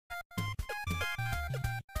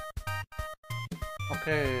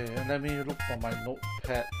Okay, let me look for my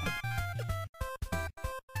notepad.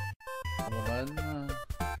 A moment.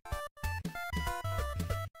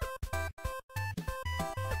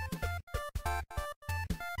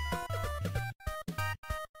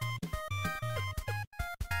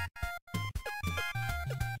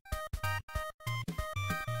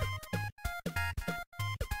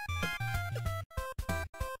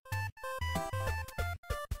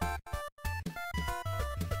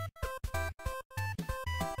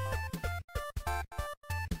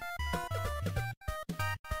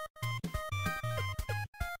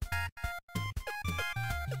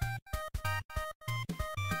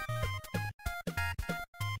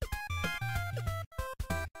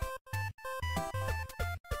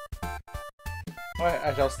 Alright,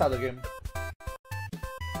 I shall start the game.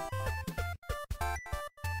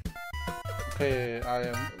 Okay,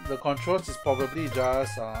 the controls is probably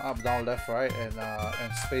just up, down, left, right,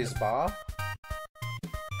 and space bar.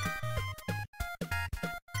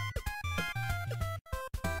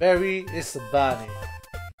 Barry is a bunny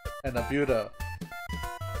and a builder.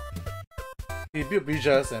 He built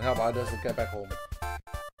bridges and helped others to get back home.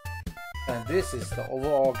 And this is the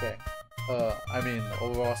overall gang.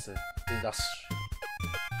 Overall industry.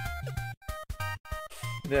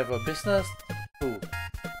 They have a business too.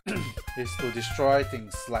 Is to destroy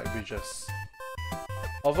things like bridges.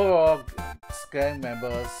 Overall, gang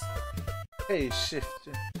members. Hey, shift.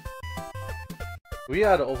 We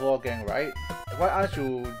are the overall gang, right? Why aren't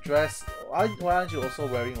you dressed? Why aren't you also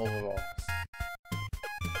wearing overalls?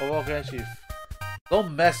 Overall gang chief.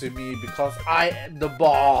 Don't mess with me because I am the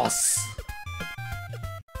boss.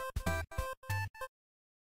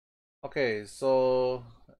 Okay, so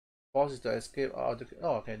boss is to escape. Oh,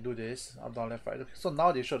 I can do this. Up, down, left, right. Okay, so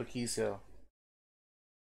now they show the keys here.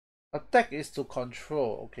 Attack is to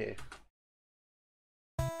control. Okay.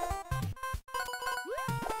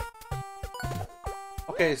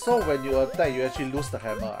 Okay, so when you attack, you actually lose the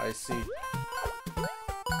hammer. I see.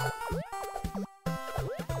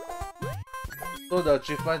 So the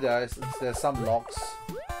achievement, there's some locks.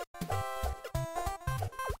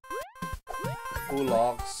 2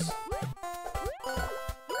 locks.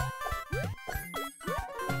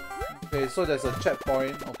 Okay, so there's a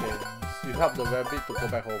checkpoint. Okay, so you help the rabbit to go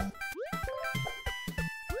back home.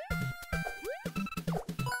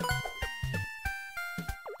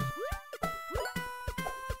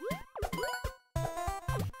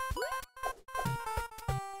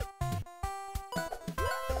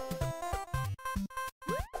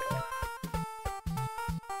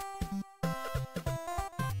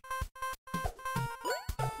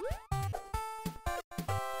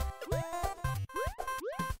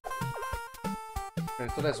 Okay,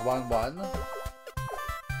 so that's 1-1.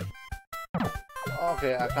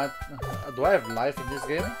 Okay, I can't. Do I have life in this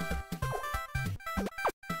game?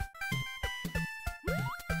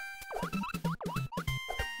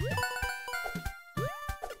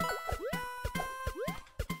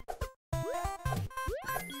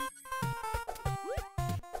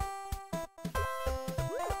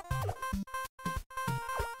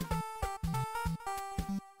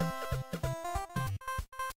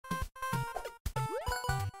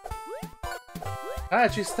 Can I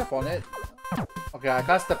actually step on it? Okay, I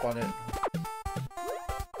can't step on it.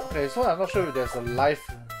 Okay, so I'm not sure if there's a life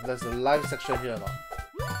section here or not.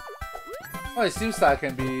 Oh, it seems like I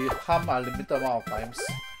can be harmed unlimited amount of times.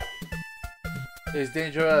 It's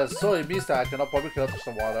dangerous, so it means that I probably cannot touch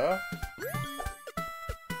the water.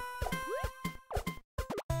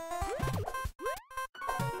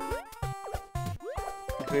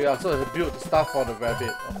 Okay, yeah, so it's built stuff for the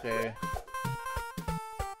rabbit. Okay.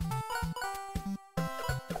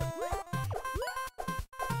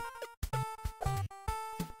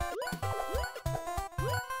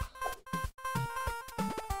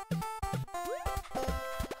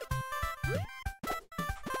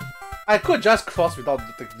 I could just cross without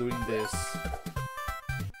doing this.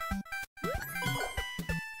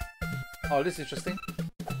 Oh, this is interesting.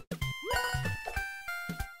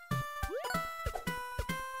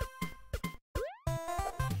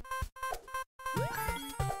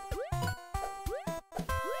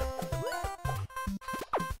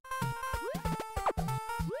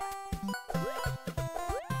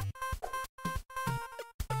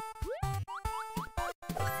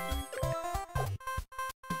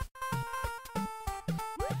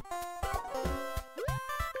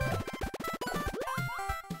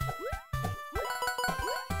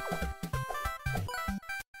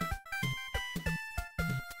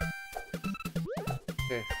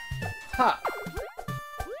 Okay. Ha!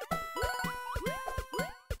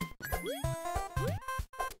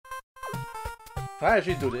 Can I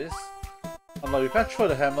actually do this? Oh no, you can't throw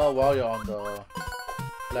the hammer while you're on the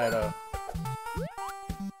ladder.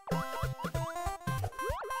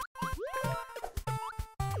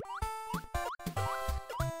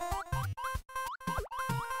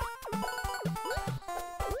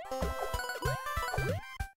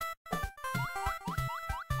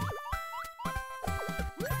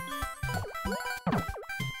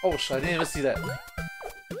 Oh shit, I didn't even see that.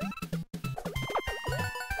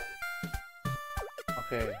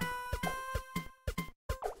 Okay.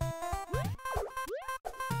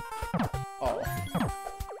 Oh.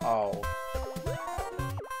 Oh.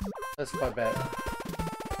 That's quite bad.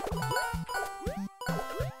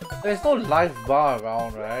 There's no life bar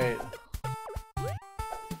around, right?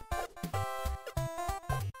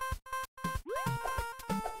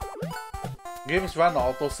 Games run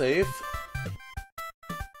autosave.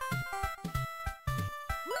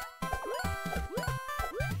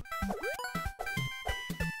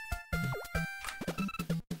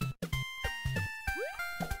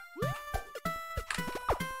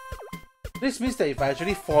 This means that if I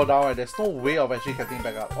actually fall down, right, there's no way of actually getting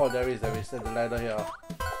back up. Oh, there is. There's the ladder here.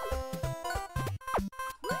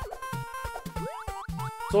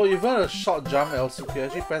 So if you want a short jump, else you can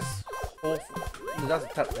actually press hold, just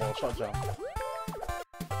tap for a short jump.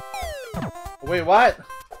 Wait, what?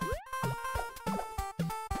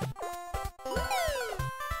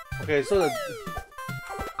 Okay, so the...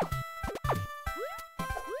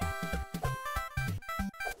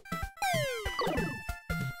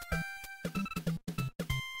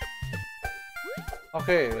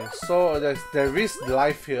 Okay, so there is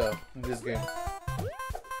life here in this game.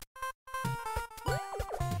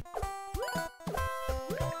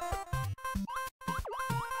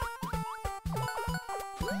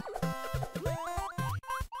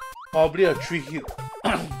 Probably a 3-hit.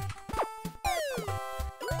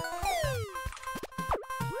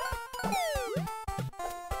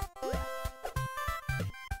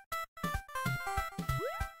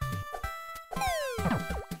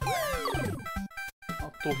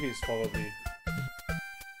 Not 2 hits probably.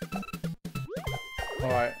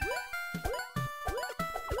 Alright.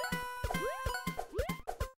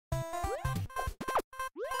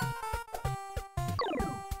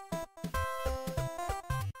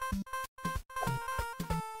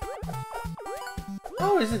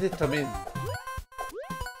 How is it determined?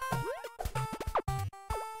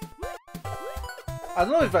 I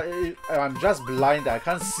don't know if I'm just blind, I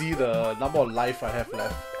can't see the number of life I have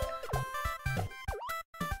left.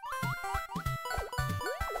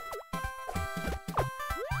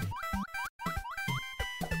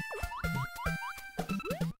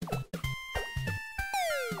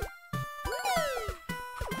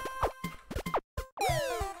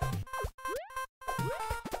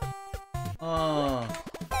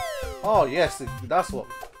 Oh yes, it does work.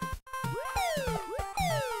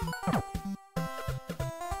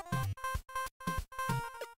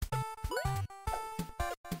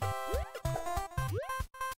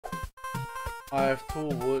 I have 2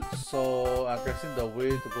 wood, so I'm guessing the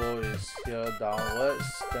way to go is here downwards,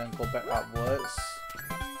 then go back upwards.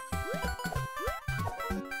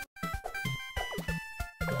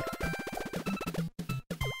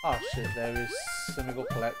 Oh shit, there is. Let me go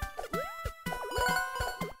collect.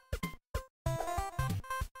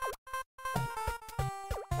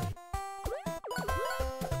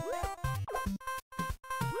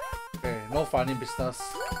 Okay, no funny business.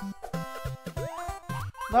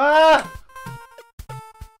 Ah!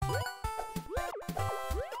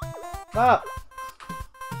 Ah!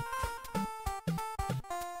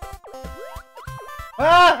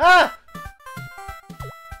 Ah! Ah!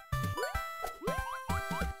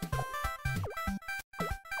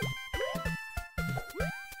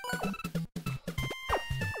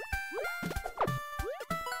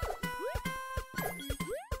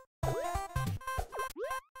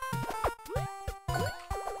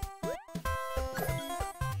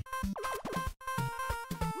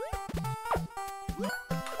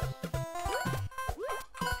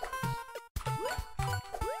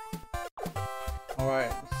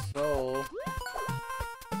 Alright, so...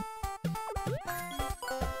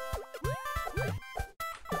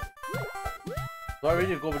 do I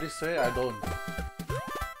really go this way? I don't.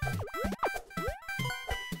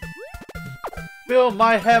 Build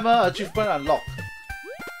my hammer achievement unlocked.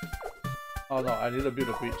 Oh no, I need to build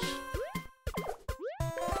a bridge.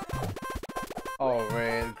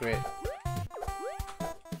 Alright, great.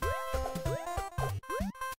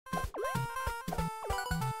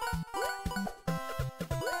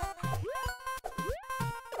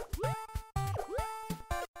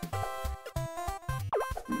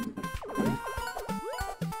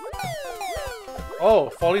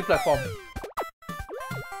 Oh, falling platform.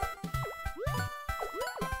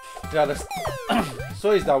 Yeah, that's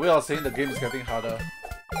so is that way of saying the game is getting harder.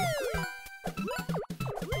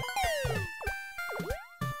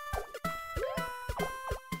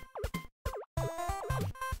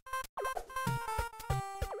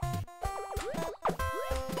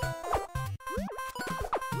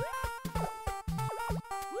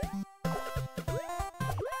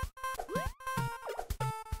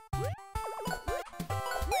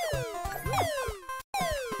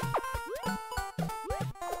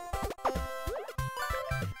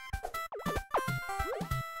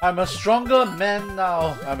 I'm a stronger man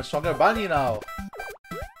now. I'm a stronger bunny now.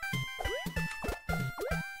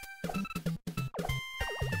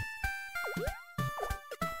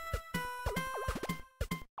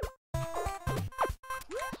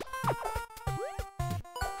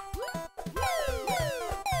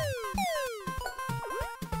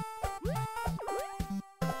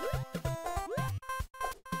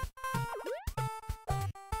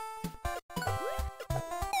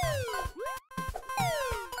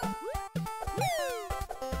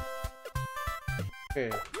 Okay.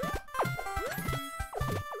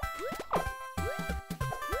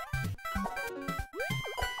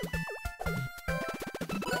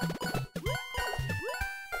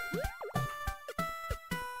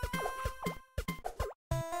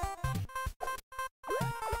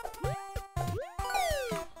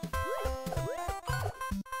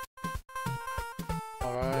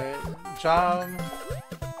 Alright, jump.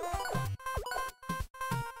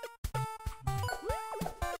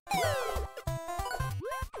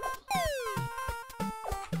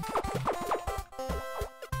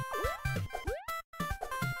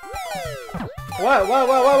 What?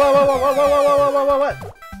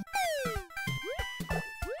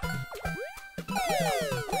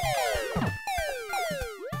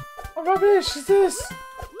 What rubbish is this?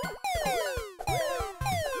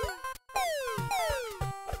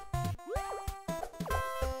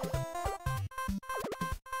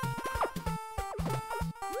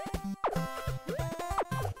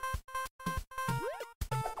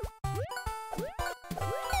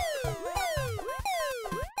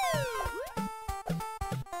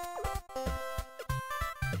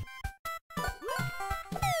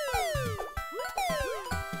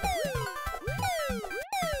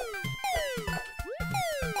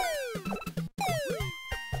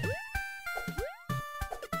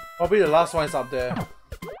 Probably the last one is up there.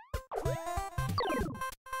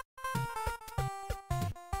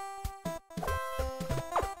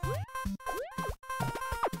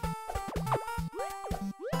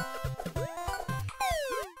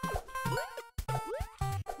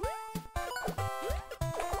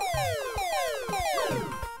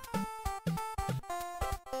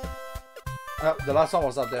 Yep, the last one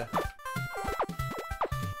was up there.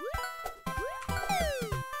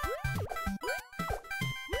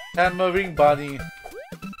 Hammering bunny.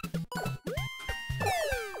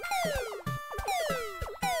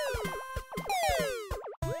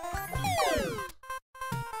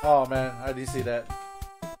 Oh man, I didn't see that.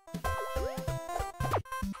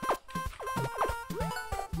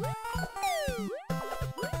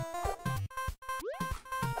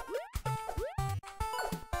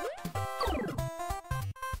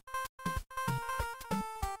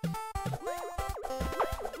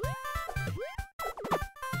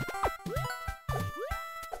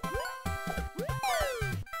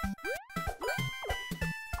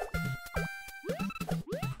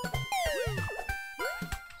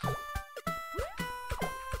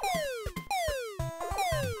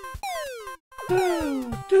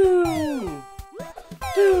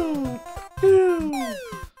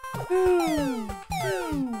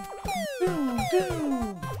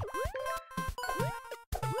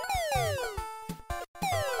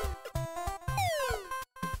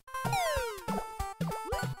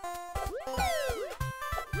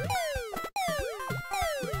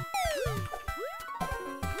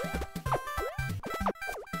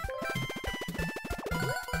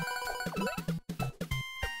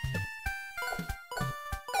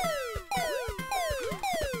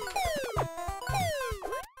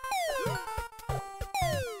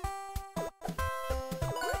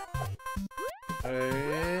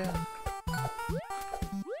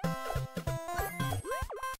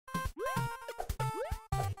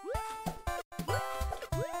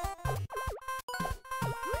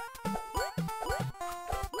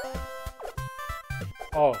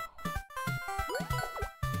 Oh.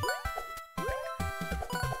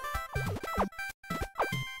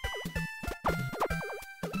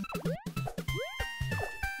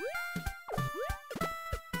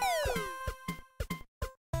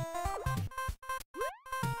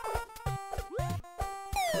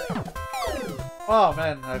 Oh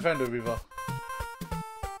man, I found the river.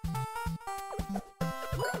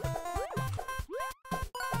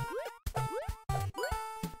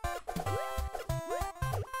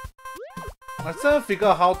 I still haven't figured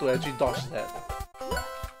out how to actually dodge that.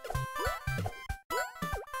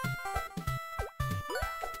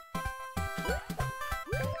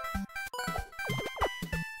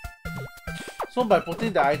 So by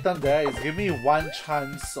putting the item there, it's giving me one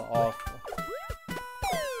chance.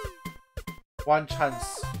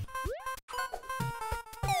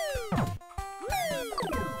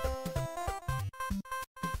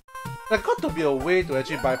 There got to be a way to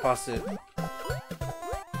actually bypass it.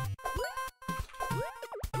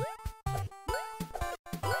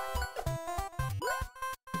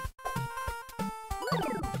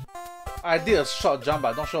 I did a short jump, but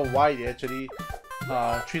I'm not sure why they actually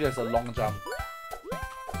treat it as a long jump.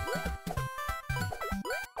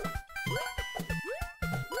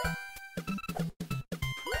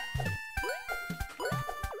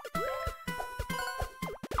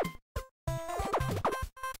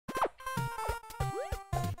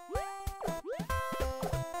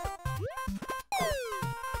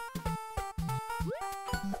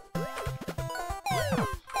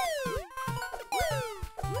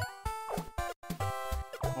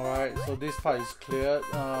 Alright, so this part is cleared.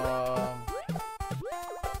 Oh,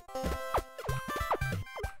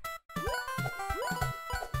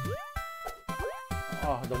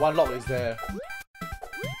 the one lock is there.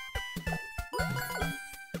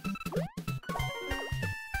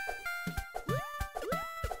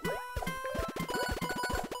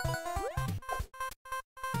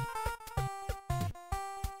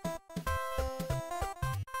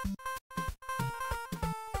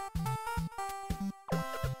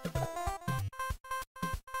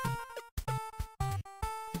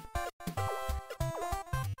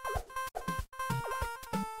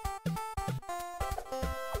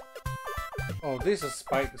 Oh, this is a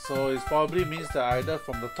spike, so it probably means that either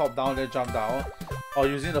from the top down they jump down, or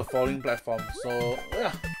using the falling platform. So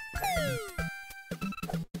yeah.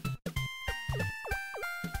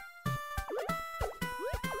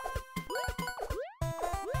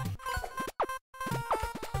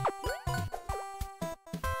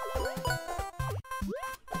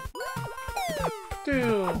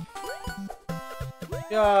 Dude.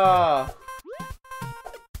 Yeah.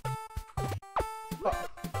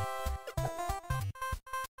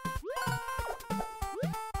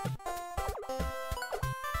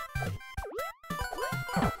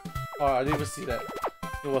 Oh, I didn't even see that.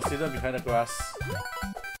 It was hidden behind the grass.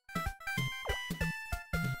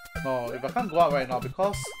 No, if I can't go out right now,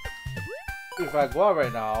 because if I go out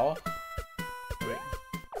right now... Wait.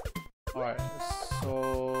 Alright,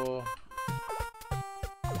 so...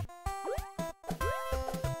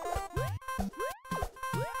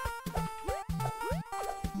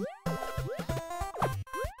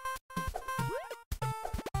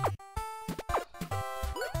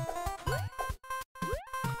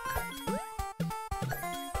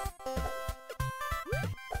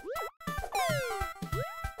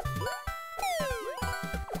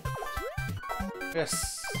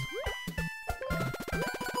 Yes.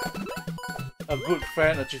 A good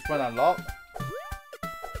friend achievement unlocked.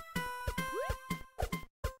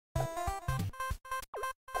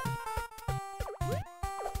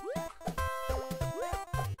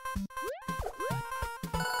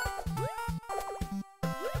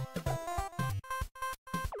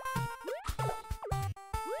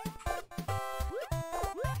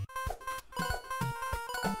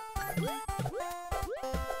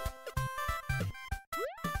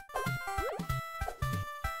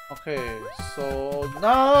 Okay, so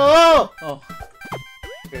no! Oh,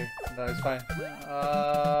 okay, no, it's fine.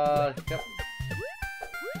 Yep.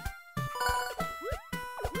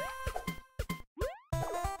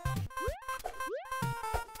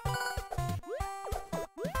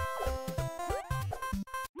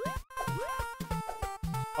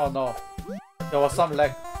 Oh no, there was some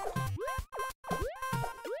lag.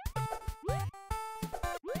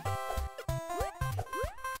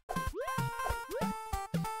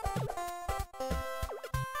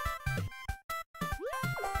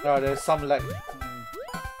 Oh, there's some lag.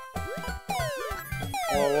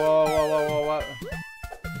 Whoa, what?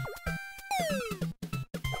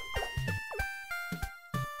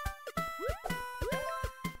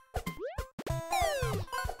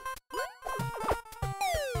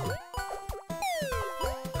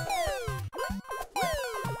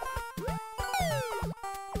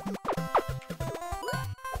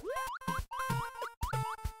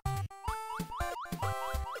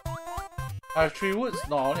 I have 3 woods?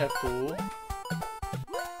 No, I only have 2.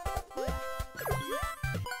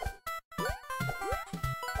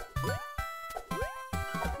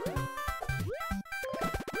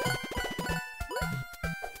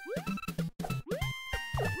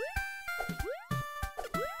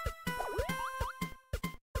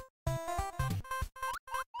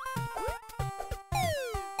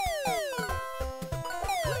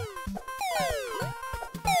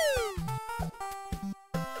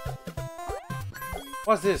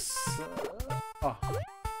 What's this? Oh.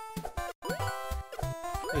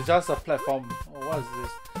 It's just a platform. Oh, what is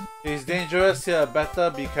this? It's dangerous here. Better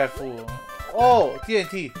be careful. Oh,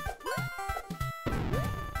 TNT.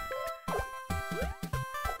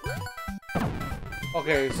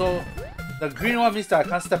 Okay, so the green one means that I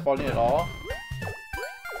can't step on it at all.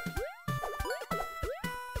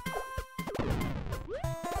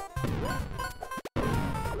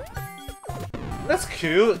 That's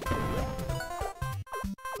cute.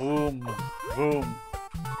 Boom, boom.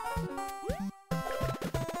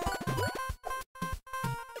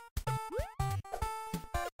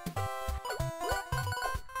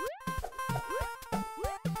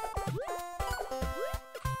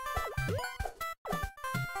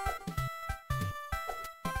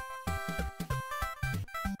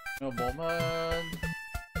 No moment.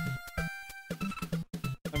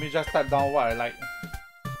 Let me just type down what I like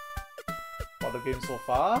about the game so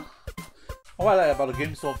far. What I like about the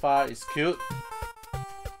game so far is cute.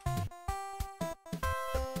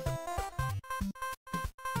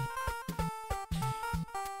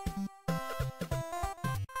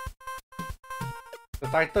 The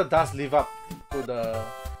title does live up to the...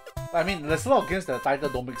 I mean, there's a lot of games that the title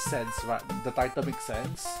don't make sense, right? The title makes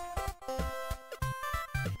sense.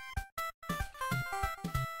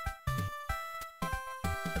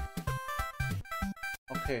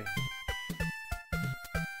 Okay.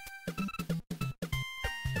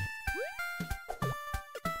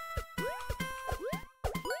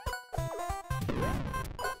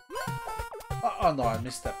 Oh no, I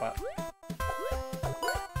missed that part.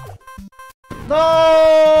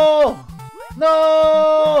 No!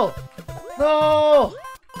 No! No!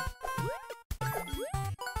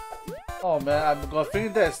 Oh man, I'm gonna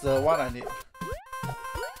think that's the one I need.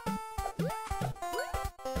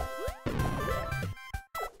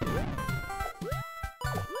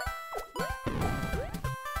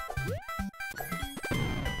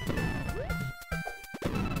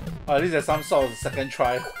 Oh, at least there's some sort of second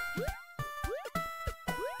try.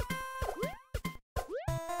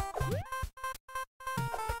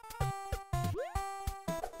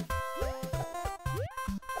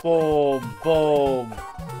 Boom, boom.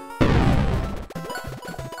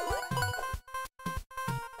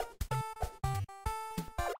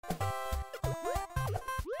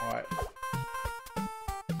 Alright.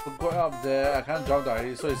 So go up there, I can't jump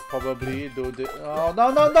directly, so it's probably do the... Oh,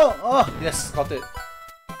 no, no, no! Oh, yes, got it.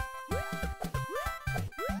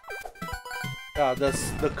 Yeah,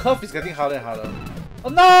 the curve is getting harder and harder. Oh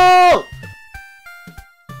no!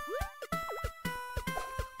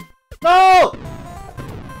 No!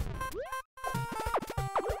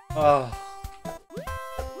 Oh.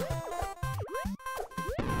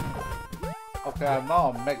 Okay, I'm now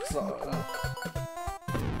on max.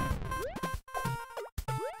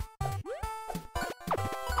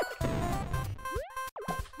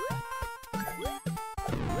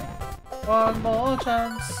 One more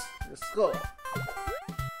chance. Let's go.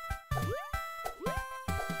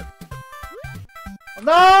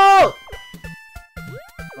 No!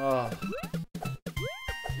 Oh.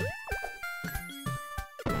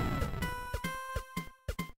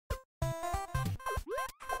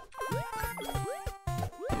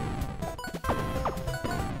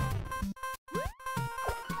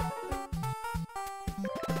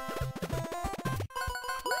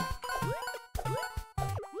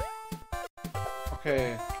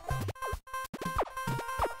 Okay.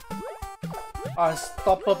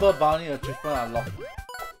 Unstoppable bounty achievement unlocked.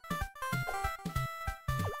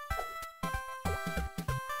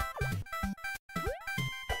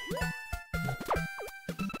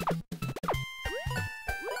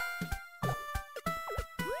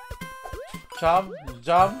 Jump,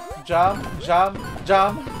 jump, jump, jump,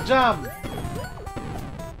 jump, jump!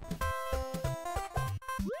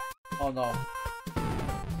 Oh no.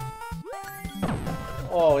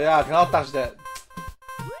 Oh yeah, I cannot touch that.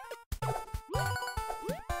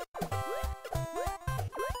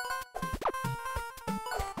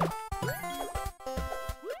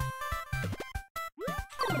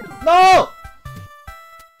 No!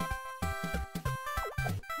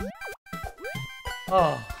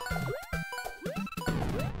 Oh.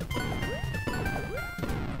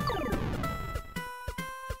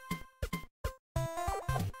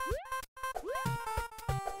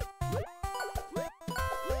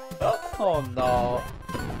 Oh no.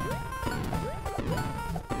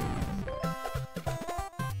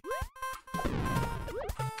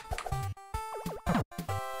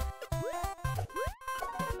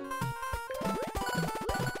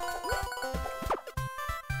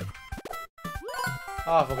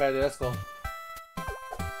 Ah, forget it, let's go.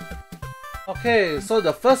 Okay, so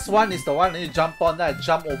the first one is the one that you jump on, then I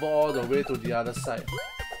jump over all the way to the other side.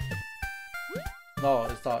 No,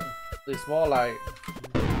 it's not. It's more like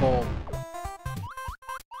boom.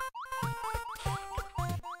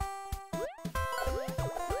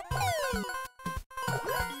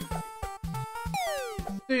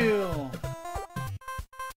 Ew.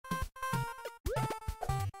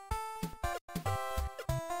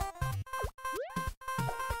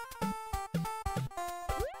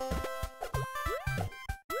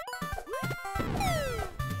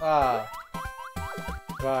 Ah,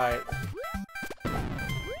 right.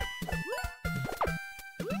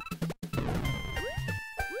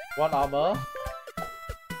 One armor.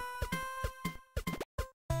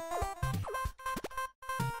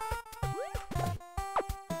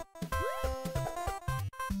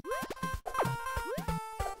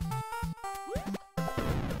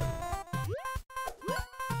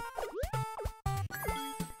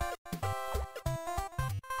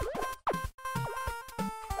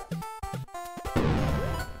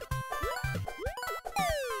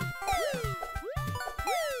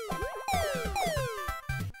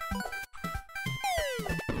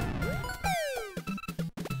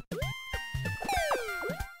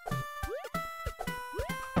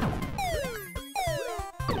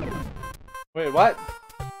 Wait, what?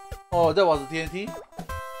 Oh, that was the TNT?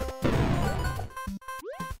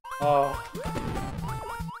 Oh.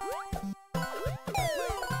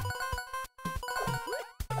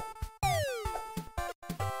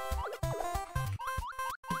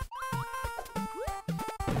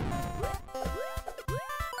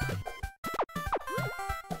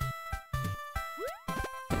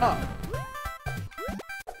 Huh.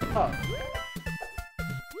 Huh.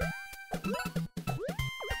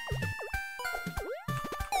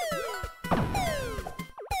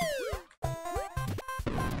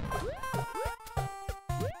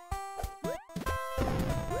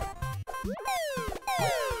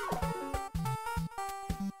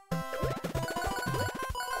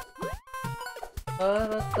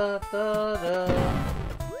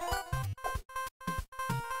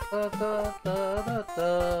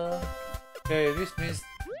 Okay, this means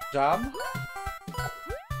jump.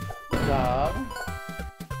 Jump.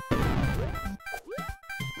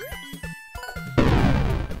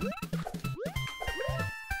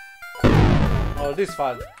 Oh, this is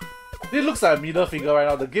fun. This looks like a middle finger right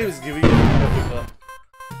now. The game is giving you a middle finger.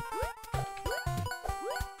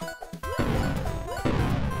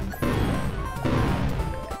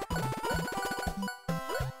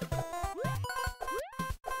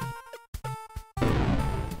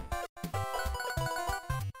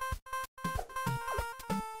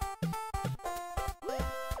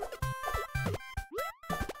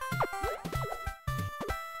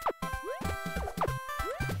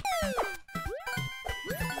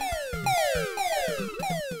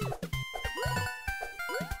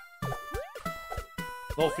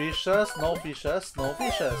 No fishes, no fishes, no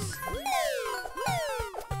fishes.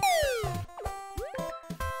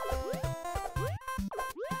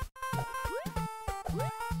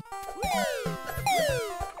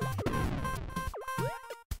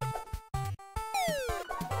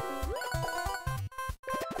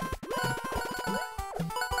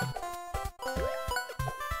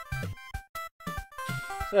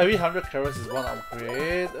 So every 100 carrots is one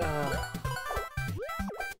upgrade.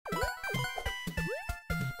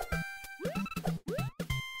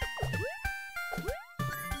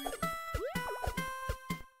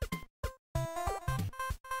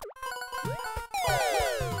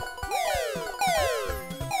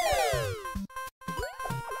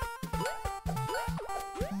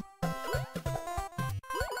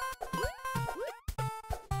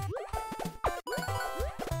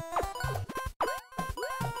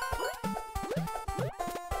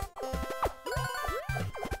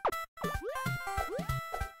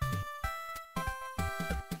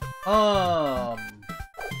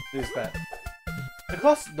 This is bad.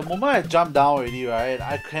 Because the moment I jump down already, right,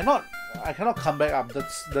 I cannot come back up.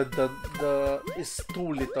 That's the it's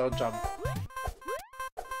too little jump.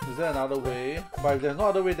 Is there another way? But if there's no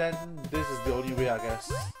other way, then this is the only way, I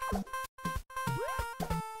guess.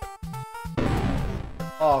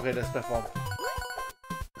 Oh, okay, there's platform.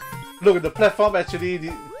 Look, the platform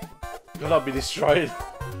actually cannot be destroyed.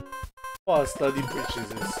 What a sturdy bridge is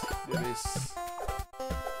this? It is.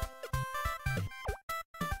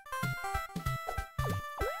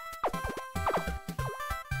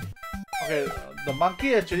 Okay, the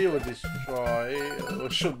monkey actually will destroy, will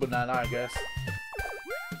shoot banana, I guess.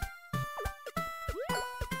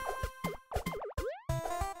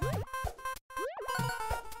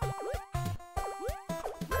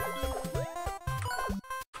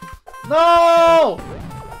 No!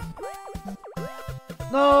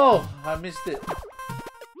 No! I missed it.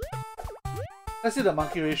 Let's see the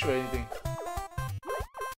monkey race show anything.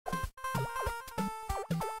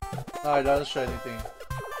 No, it doesn't show anything.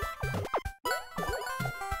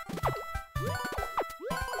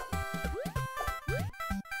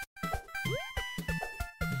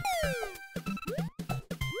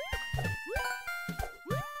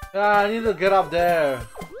 Ah, I need to get up there.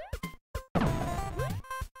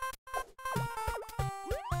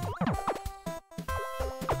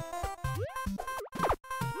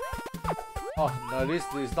 Oh, no, this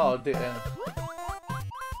is not a dead end.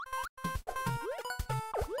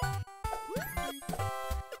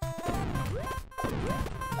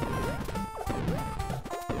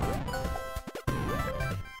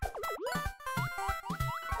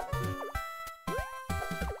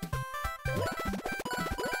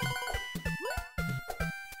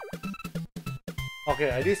 Okay,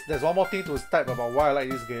 at least there's one more thing to type about why I like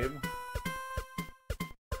this game.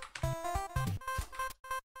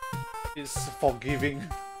 It's forgiving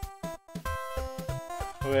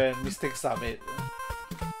when mistakes are made.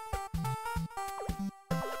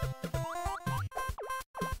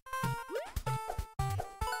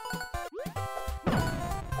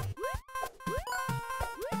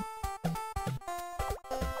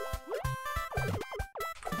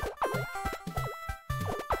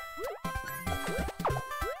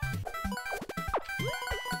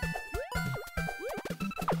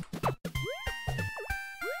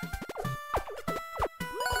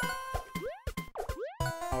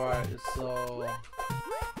 So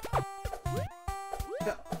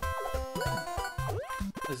yeah,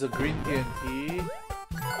 there's a green TNT.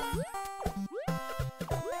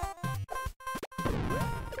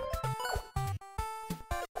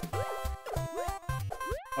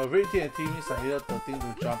 A red TNT means I need the thing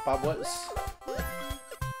to jump upwards.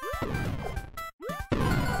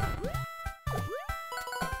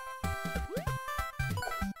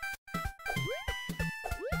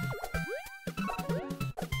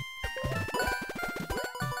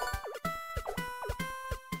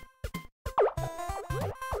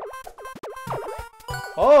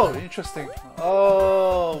 Oh, interesting.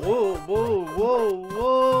 Oh, whoa, whoa, whoa,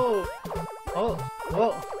 whoa. Oh,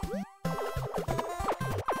 whoa.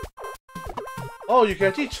 Oh, you can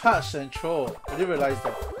actually charge and throw. I didn't realize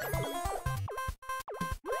that.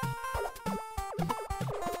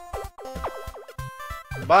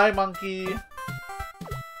 Bye, monkey.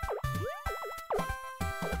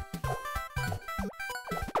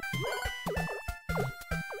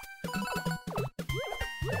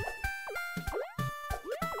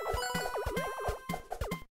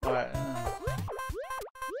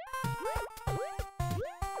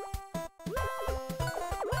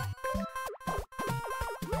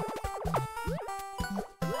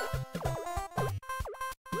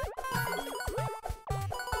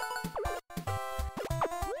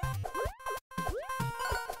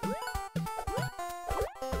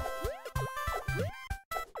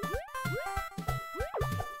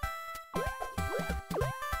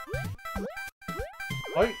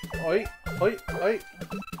 Oi, oi, oi, oi.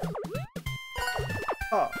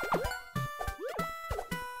 Ah.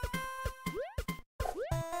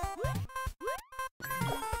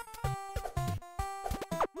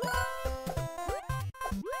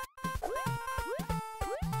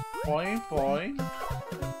 Point, point.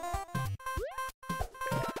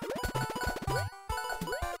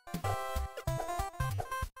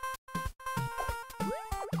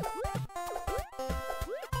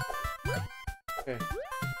 Okay.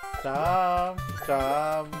 Jump,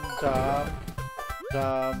 jump, jump,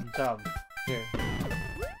 jump, jump. Okay.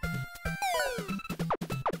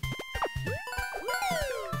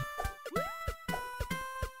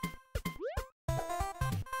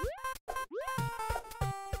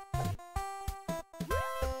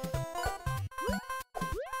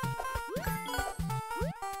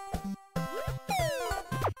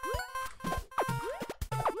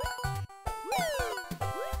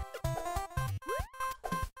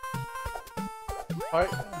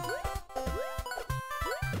 Alright.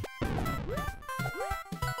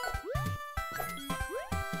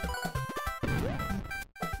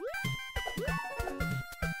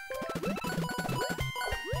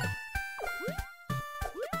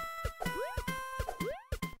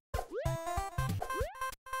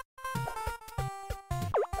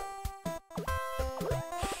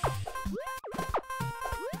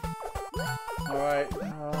 Alright.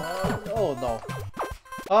 Oh no.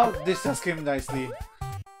 Oh, this just came nicely.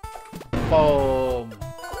 Boom.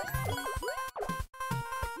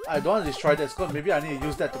 I don't want to destroy that, because maybe I need to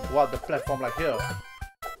use that to go up the platform like here.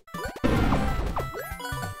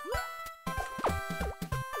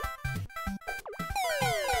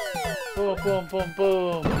 Boom, boom, boom,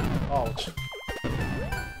 boom. Ouch.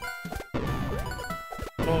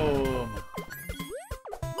 Boom.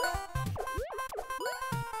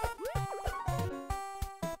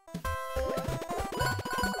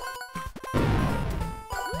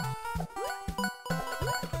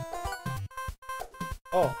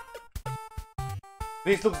 Oh.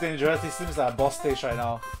 This looks dangerous. This seems like a boss stage right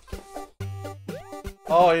now.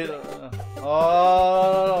 Oh,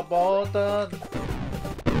 oh, button.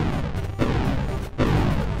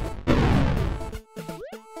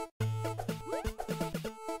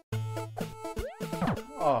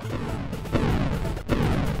 Oh.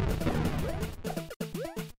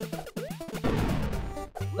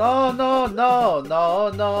 No, no, no,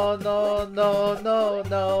 no, no, no, no, no,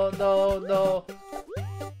 no, no, no.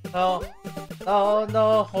 No. No,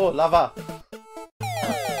 no. Oh, lava.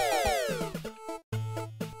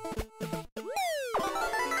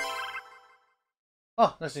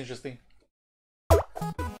 Oh, that's interesting.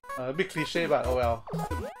 A bit cliche, but oh well.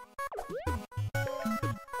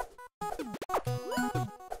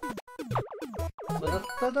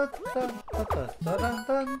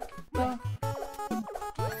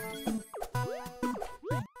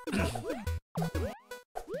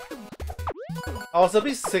 I was a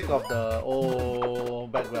bit sick of the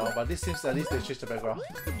old background, but this seems at least they changed the background.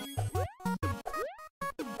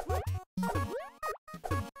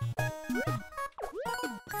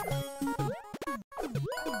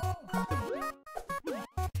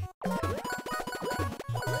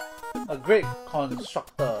 A great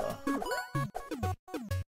constructor.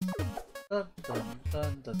 Dun, dun,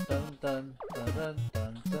 dun, dun, dun, dun,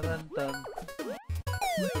 dun, dun, dun.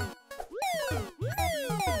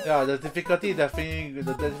 Yeah, the difficulty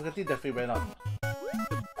definitely went up.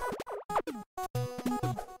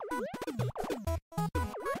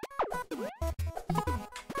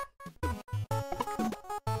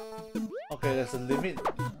 Okay, there's a limit.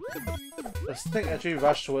 The snake actually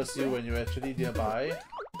rushed towards you when you're actually nearby.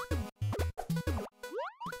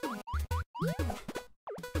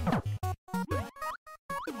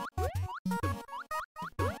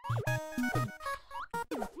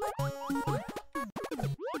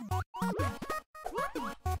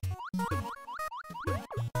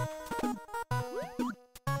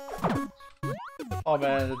 Oh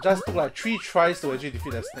man, it just took like 3 tries to actually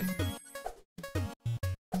defeat that snake.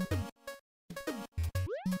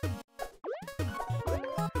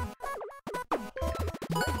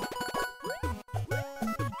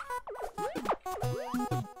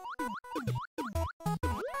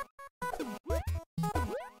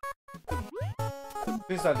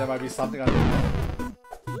 Seems like there might be something under there.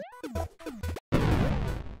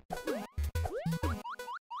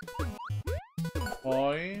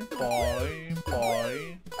 Boy, boy,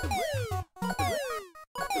 boy.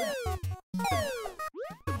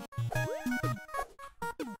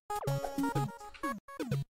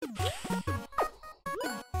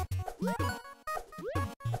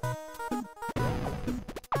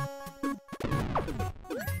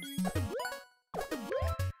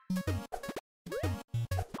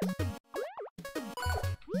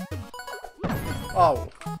 Oh.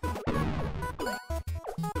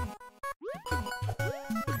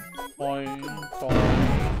 Boing,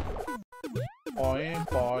 boing. Boing,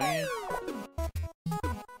 boing.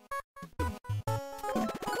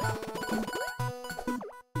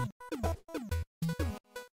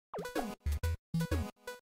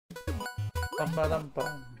 Bum badum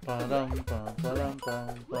bum badum bum badum bum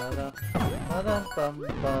badum badum bum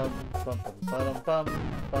bum bum badum bum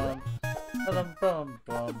bum badum bum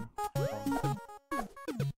bum.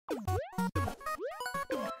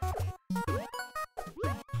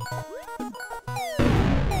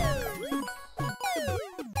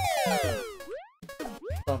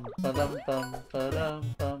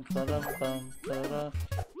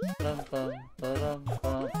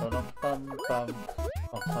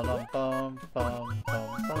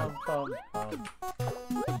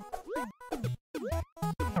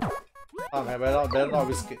 Okay, better not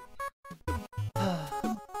risk it.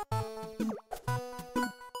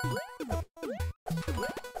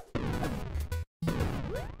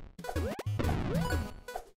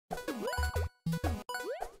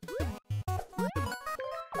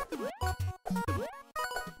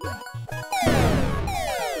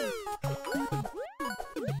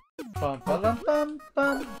 Bum bum bum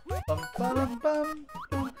bum bum bum bum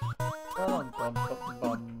bum bum bum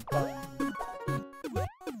bum bum.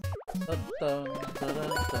 Dun dun dun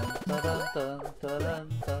dun dun dun dun dun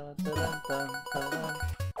dun dun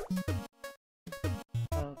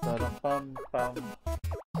dun bum bum.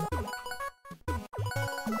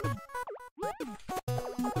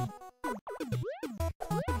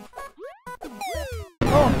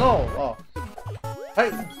 no! Oh. Hey!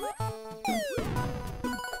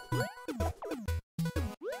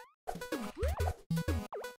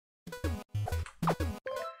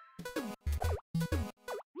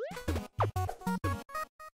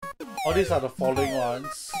 Oh, these are the following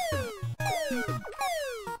ones.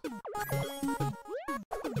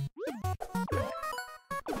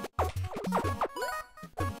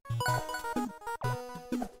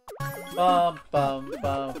 Bum bum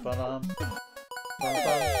bum bum bum bum.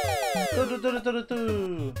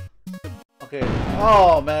 Okay.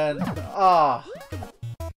 Oh man. Ah.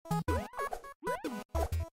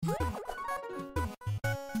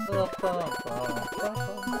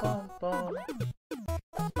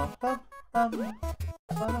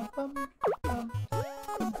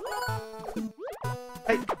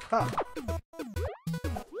 Hey. Ha.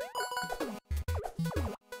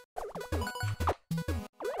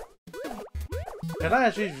 Can I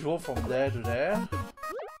actually go from there to there?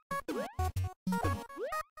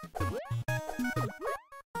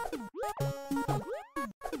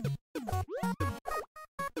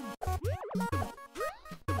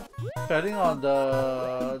 Depending on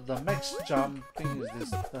the max jump thing is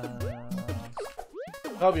this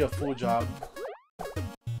that'll be a full jump.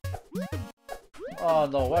 Oh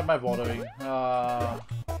no, why am I bothering? I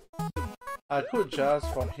could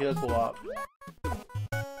just from here go up.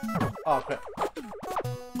 Oh crap.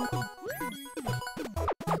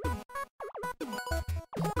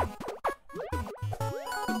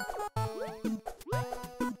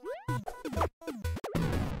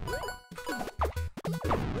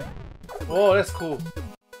 Oh, that's cool.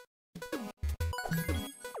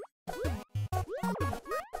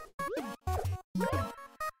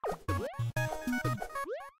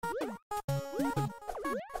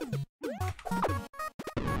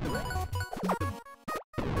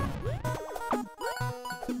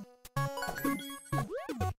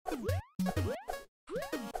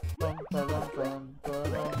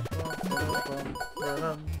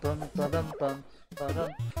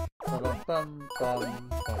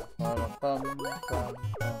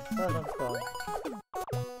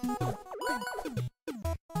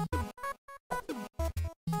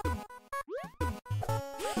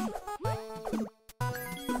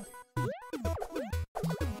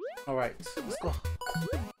 Alright, let's go.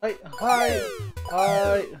 Hey, hi!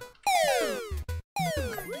 Hi!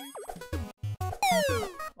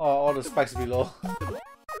 Oh, all the spikes below.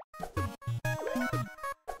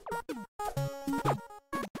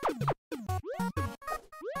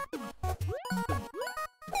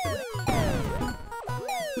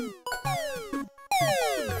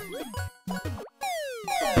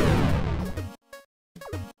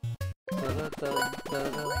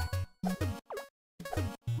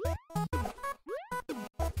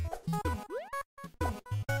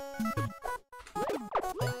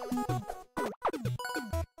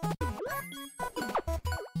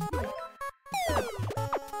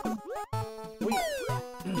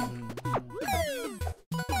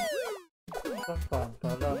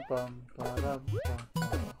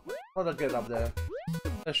 How to get up there?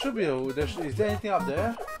 There should be a... is there anything up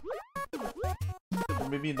there? Or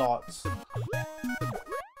maybe not.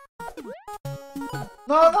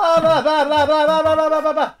 No, no, no, no, no, no, no, no, no,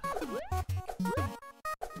 no, no.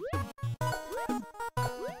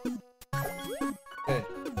 Okay.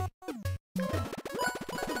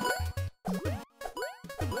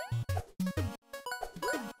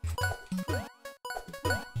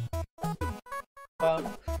 Bum,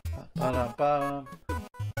 bum, bum.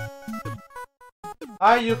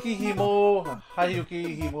 Hi Yuki Himo, hi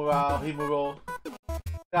Yuki Himura, Himuro.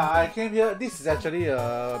 Yeah, I came here. This is actually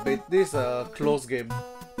a closed game.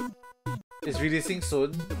 It's releasing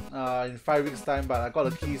soon, in 5 weeks time. But I got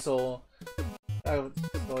a key, so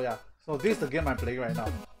yeah. So this is the game I'm playing right now.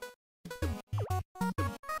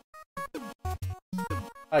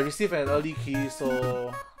 I received an early key,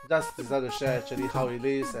 so just decided to share actually how it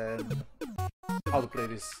is and how to play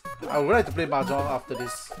this. I would like to play Mahjong after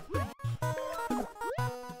this.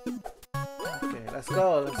 Let's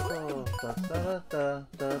go, let's go.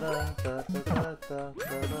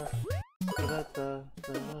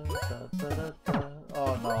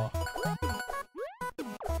 Oh no.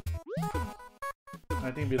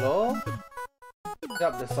 Anything below?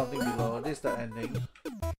 Yep, there's something below. This is the ending.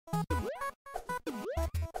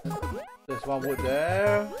 There's one wood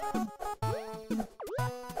there.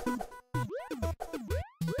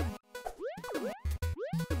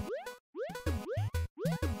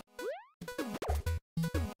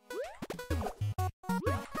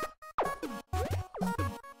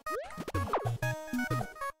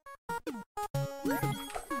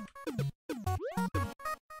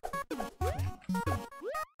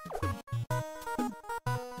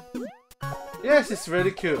 Yes, it's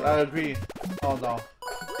really cute, I agree. Oh no.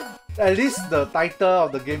 At least the title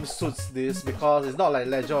of the game suits this because it's not like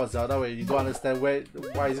Legend of Zelda where you don't understand why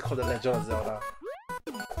is it called the Legend of Zelda.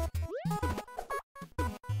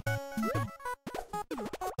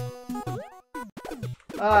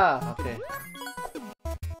 Ah, okay.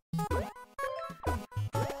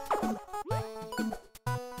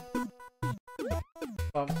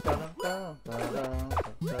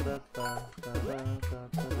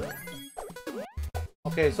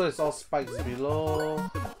 Okay, so it's all spikes below.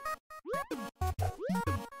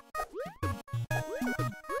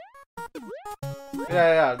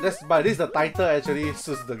 Yeah, but this is the title actually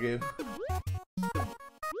suits the game.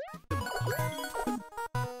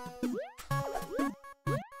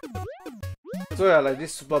 So yeah, like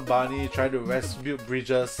this super bunny trying to rescue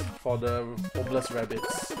bridges for the homeless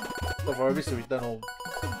rabbits. So for rabbits to return home.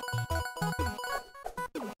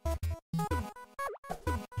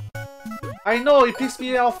 I know, it pissed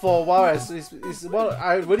me off for a while. Well,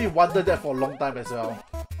 I really wanted that for a long time as well.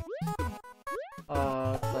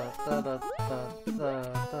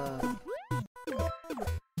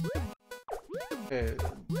 Okay,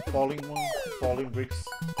 falling bricks.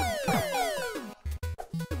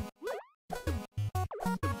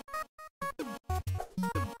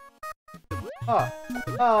 Yeah.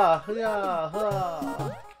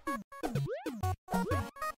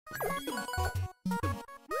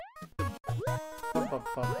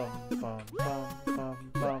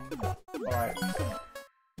 Alright.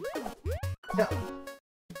 Yeah.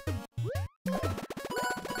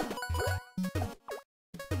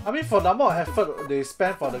 I mean, for the amount of effort they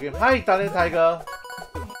spend for the game. Hi, Italian Tiger.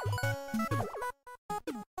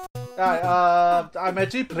 Yeah, I'm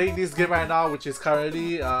actually playing this game right now, which is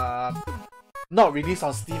currently not released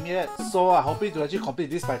on Steam yet. So I'm hoping to actually complete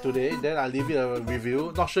this by today. Then I'll leave it a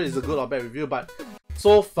review. Not sure it's a good or bad review, but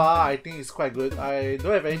so far I think it's quite good. I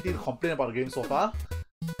don't have anything to complain about the game so far.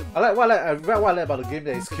 What I like about the game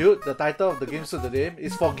that is cute. The title of the game suits the game.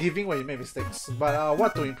 It's forgiving when you make mistakes. But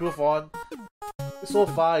what to improve on so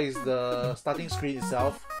far is the starting screen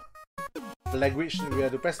itself. The language, we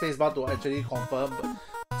have to press spacebar to actually confirm.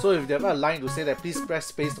 So if they have a line to say that please press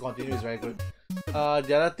space to continue is very good. The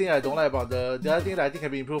other thing I don't like about the other thing that I think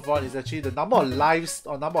can be improved on is actually the number of lives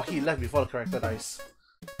or number of hit left before the character dies.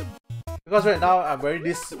 Because right now I'm wearing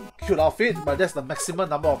this cute outfit, but that's the maximum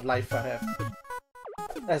number of life I have.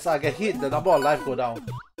 As I get hit, the number of life go down.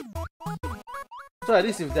 So at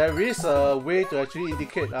least if there is a way to actually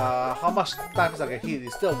indicate how much times I get hit,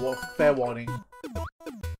 it's still a fair warning.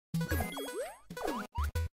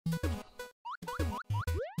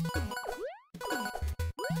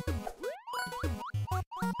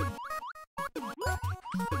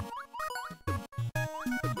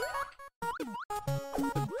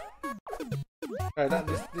 Okay,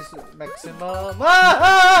 this is maximum.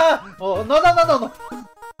 Oh no!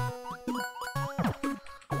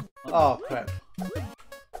 Oh crap.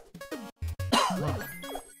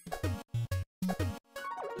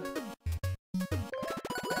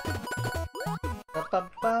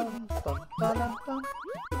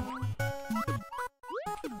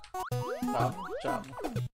 Jump.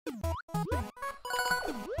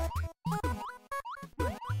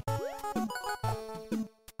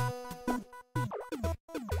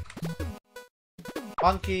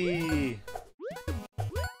 Monkey.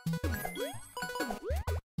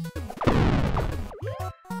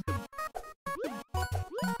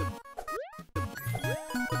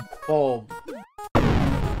 Boom.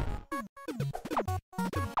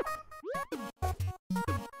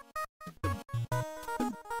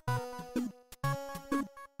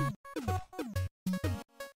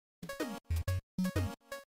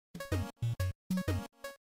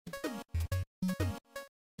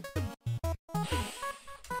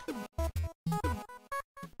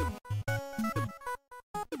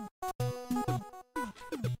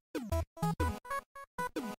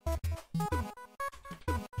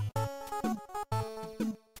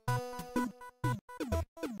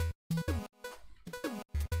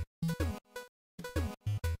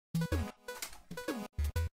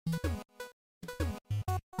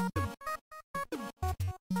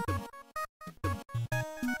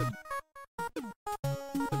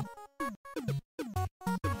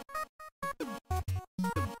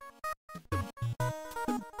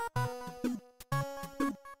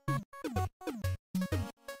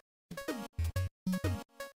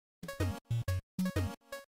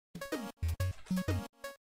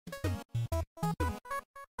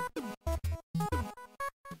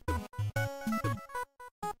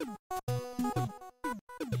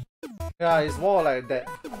 Yeah, it's more like that.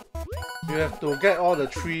 You have to get all the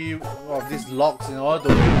 3 of these logs in order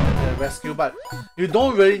to build the rescue, but you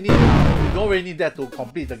don't really need that to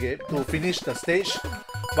complete the game, to finish the stage.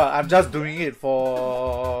 But I'm just doing it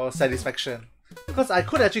for satisfaction. Because I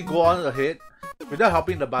could actually go on ahead without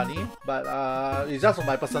helping the bunny, but it's just for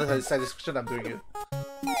my personal satisfaction I'm doing it.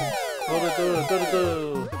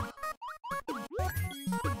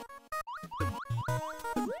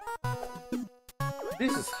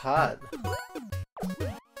 This is hard.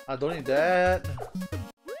 I don't need that.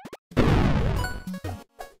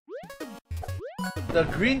 The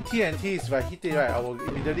green TNT is if I hit it right, I will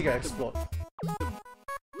immediately get explode.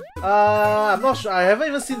 I'm not sure. I haven't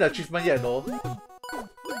even seen the achievement yet though.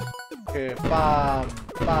 Okay, bam,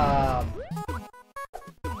 bam.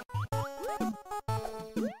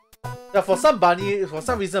 Yeah, for some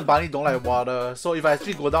reason bunny don't like water. So if I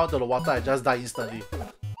actually go down to the water, I just die instantly.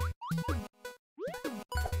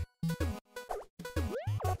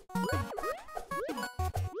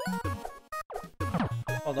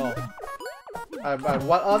 Oh no.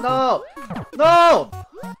 What? Oh no! No!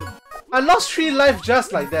 I lost 3 life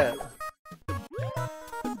just like that.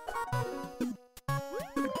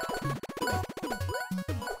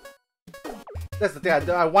 That's the thing.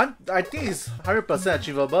 I think it's 100%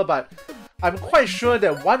 achievable, but I'm quite sure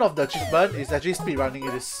that one of the achievements is actually speedrunning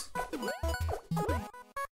it.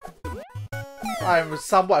 I'm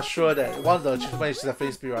somewhat sure that one of the achievements is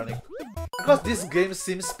definitely speedrunning. Because this game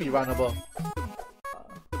seems speedrunnable.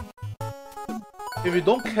 If you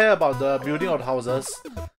don't care about the building of the houses,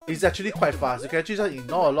 it's actually quite fast. You can actually just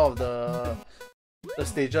ignore a lot of the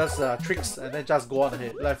stages, tricks, and then just go on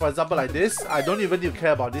ahead. Like for example, like this, I don't even need to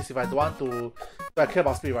care about this if I don't want to. If I care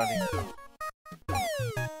about speedrunning.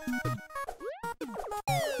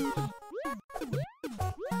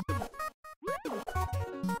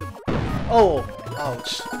 Oh,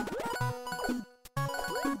 ouch.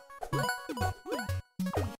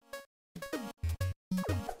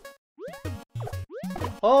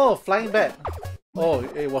 Oh, flying bat. Oh,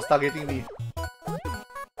 it was targeting me.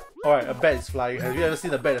 Alright, a bat is flying. Have you ever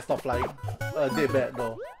seen a bat that's not flying? A dead bat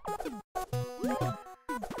though.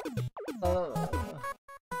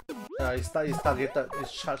 Yeah, it's targeted.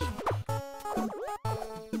 It's charged.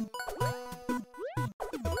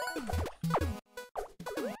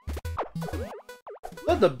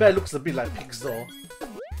 But the bat looks a bit like pigs though.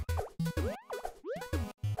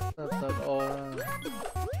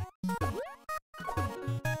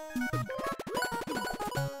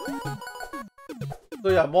 So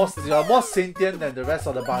you're more sentient than the rest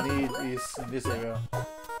of the bunny is in this area.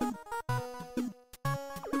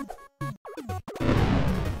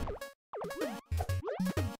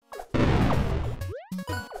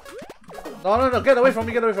 No, get away from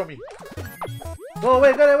me, get away from me. Go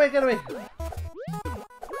away, get away, get away.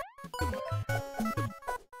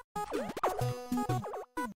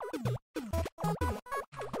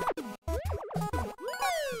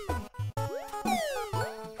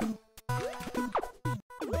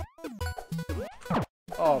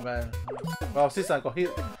 Oh man. Well, since I got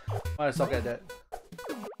hit, might as well get that.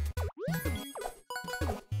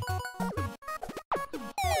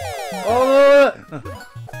 Oh!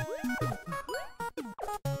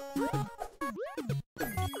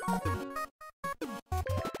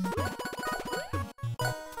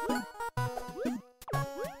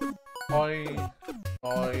 Doing,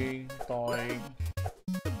 doing, doing.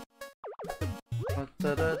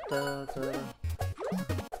 Da, da, da, da.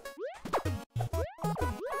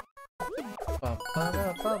 Bum,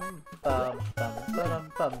 ba, bum, bum, bum, bum,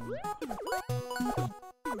 bum.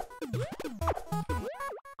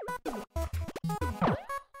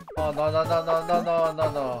 Oh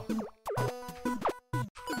no.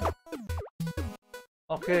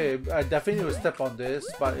 Okay, I definitely will step on this,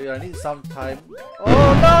 but I need some time.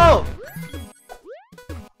 Oh no!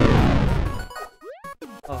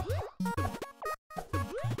 Oh.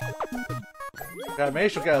 Okay, I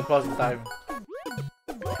managed to get across in time.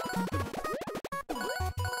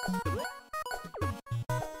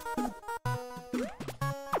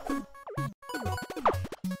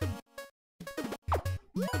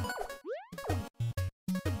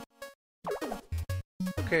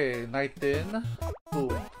 Okay, 19. 2.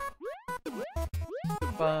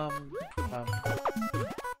 Bum, bum.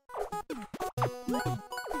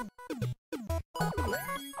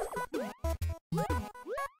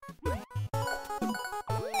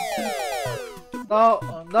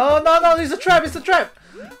 No, it's a trap, it's a trap!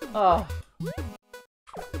 Oh.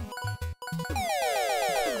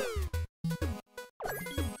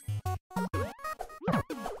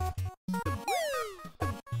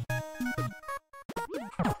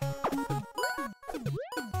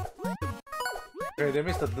 Okay, that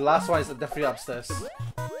means the last one is definitely upstairs.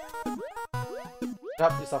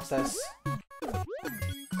 Yep, it's upstairs.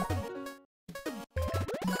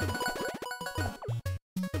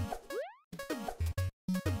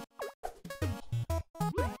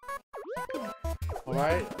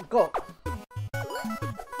 Alright, go!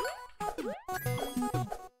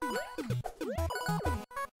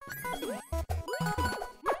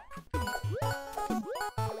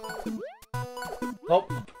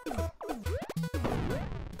 Nope.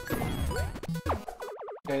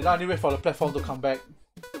 Okay, now I need to wait for the platform to come back.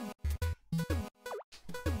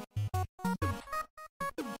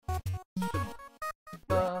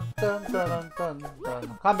 Dun, dun, dun, dun,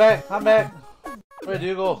 dun. Come back! Come back! Where do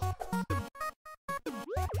you go?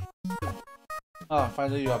 Ah,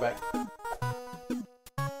 finally you are back.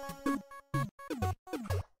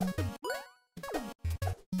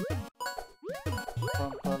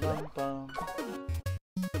 Dun, dun, dun, dun.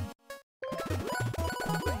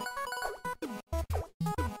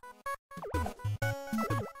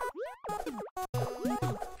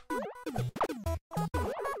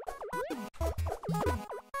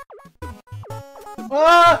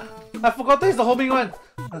 Ah! I forgot this is the homing one!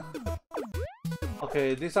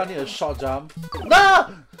 Okay, this one need a short jump. No!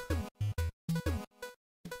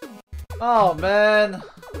 Oh man!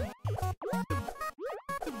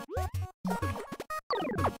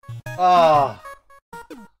 Ah!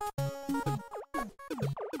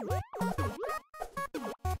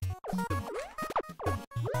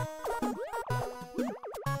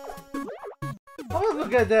 How am I gonna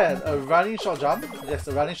get that? A running short jump? Yes,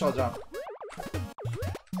 a running short jump.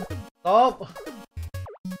 Nope!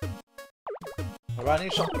 A running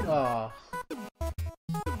short. Ah.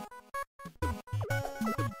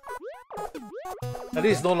 At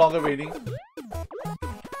least it's no longer raining.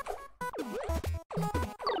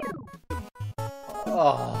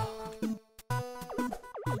 Oh.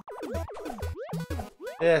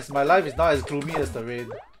 Yes, my life is not as gloomy as the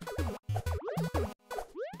rain.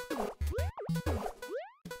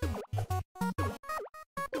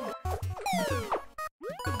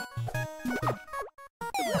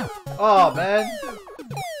 Oh man!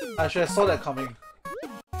 I should have saw that coming.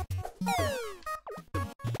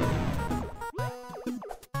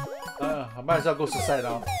 I might as well go suicide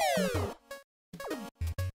now.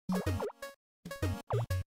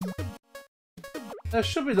 That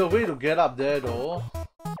should be the way to get up there though.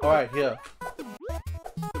 Alright, here.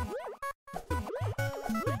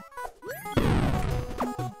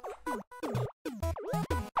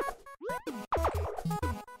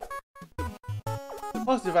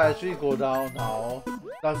 What if I actually go down now?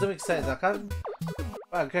 Doesn't make sense.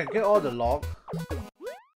 I can get all the log.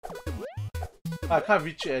 I can't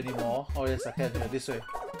reach it anymore. Oh yes, I can. Here, this way.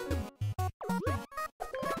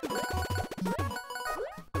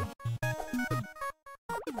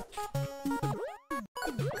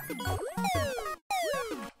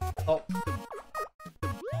 Oh.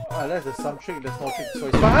 Unless there's some trick, there's no trick, so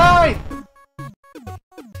it's fine.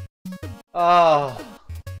 Ah.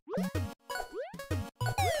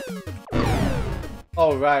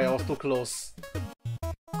 Oh right, I was too close.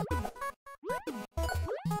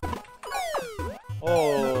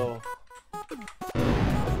 Oh.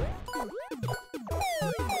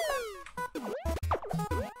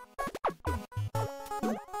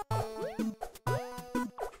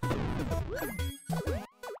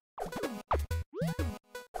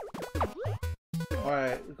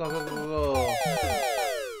 Alright, go, go, go, go.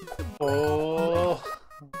 Oh.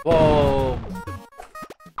 Boom.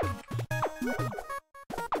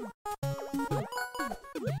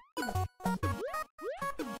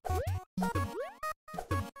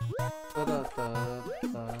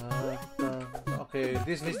 Okay,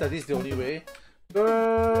 this means that this is the only way.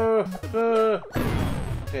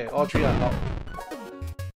 Okay, all three are locked.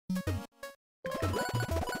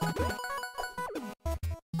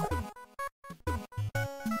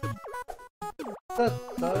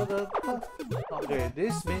 Okay,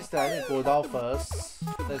 this means that I need to go down first,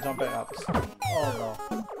 then jump back up. Oh no.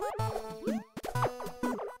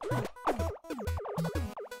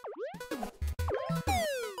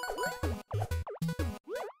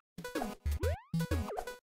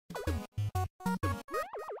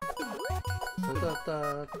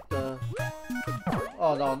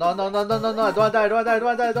 Oh no, no, no, no, no, no, no, I don't wanna die, I don't wanna die, I don't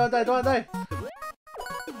wanna die, I don't wanna die, I don't wanna die.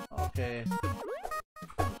 Okay.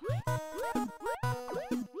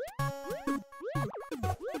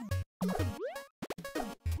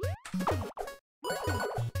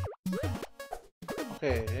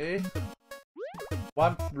 Okay.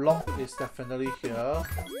 One block is definitely here.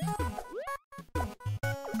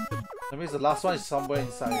 That means the last one is somewhere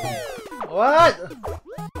inside. What?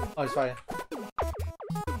 Oh, it's fine.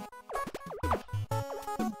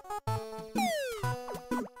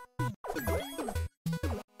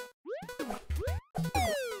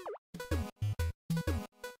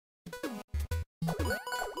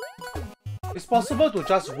 It's possible to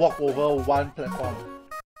just walk over one platform.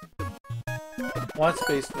 One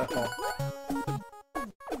space platform.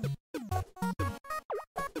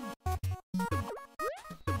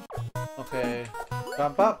 Okay.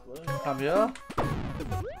 Jump up. Come here.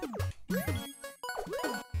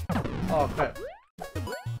 Oh crap.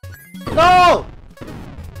 No!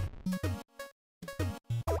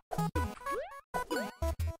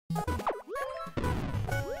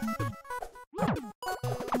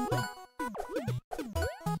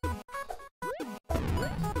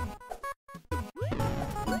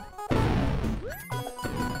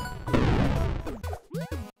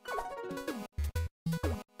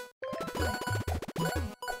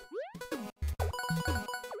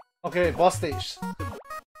 Okay, boss stage.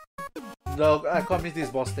 No, I can't miss this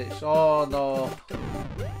boss stage. Oh no.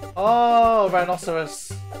 Oh,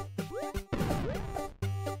 rhinoceros.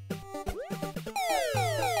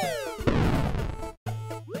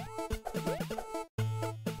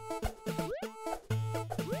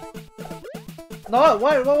 No,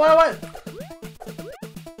 what?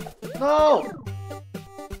 No!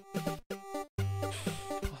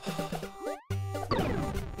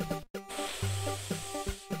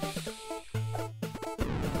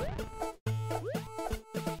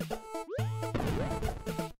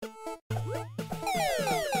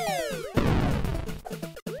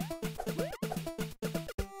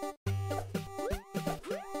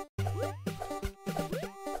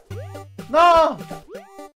 No!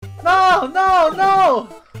 No! No! No!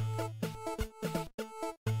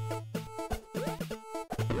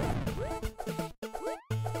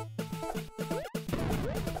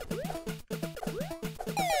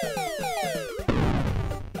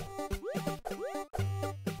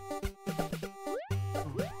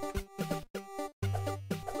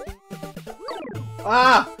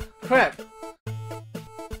 Ah! Crap!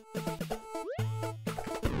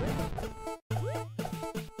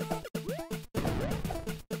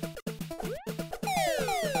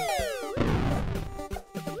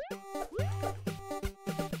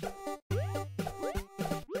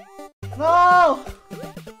 No!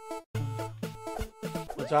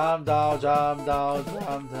 Jump down, jump down,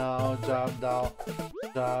 jump down, jump down,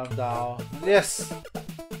 jump down. Yes!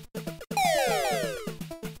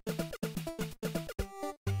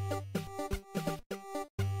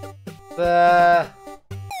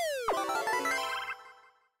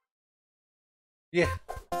 Yeah.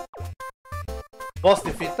 Boss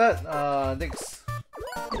defeated. Next.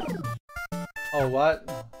 Oh, what?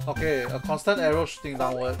 Okay, a constant arrow shooting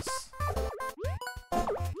downwards.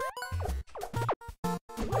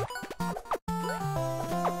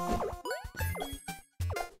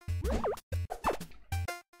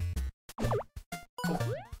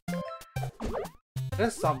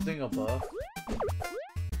 There's something above.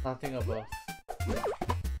 Nothing above.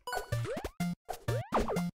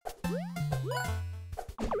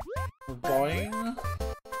 Boing.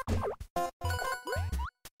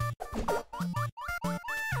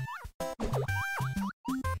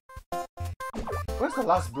 Where's the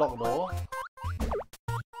last block though?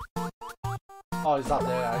 Oh, it's up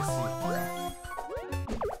there, I see.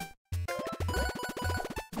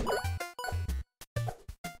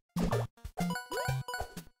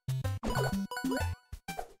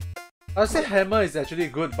 I say hammer is actually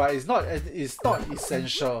good, but it's not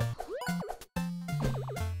essential.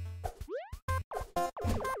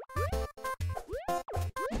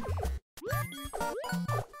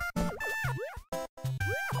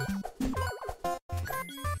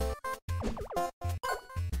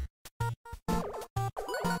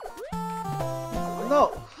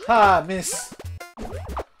 No! Ha! Miss!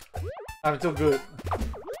 I'm too good.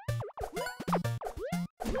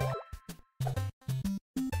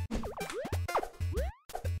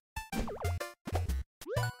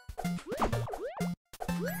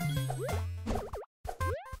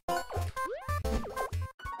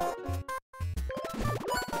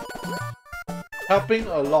 Helping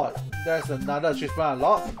a lot. There's another achievement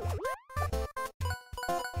unlocked.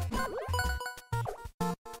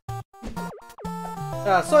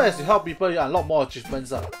 Yeah, so as you help people, you unlock more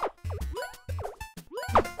achievements.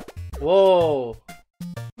 Whoa!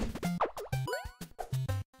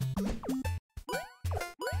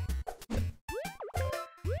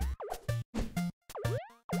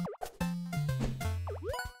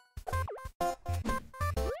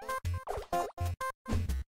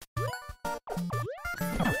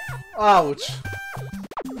 Ouch!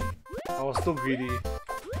 I was too greedy.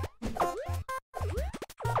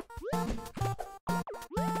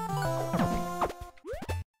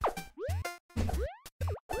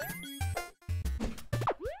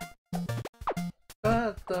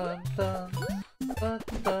 Dun, dun, dun, dun,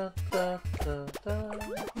 dun, dun, dun.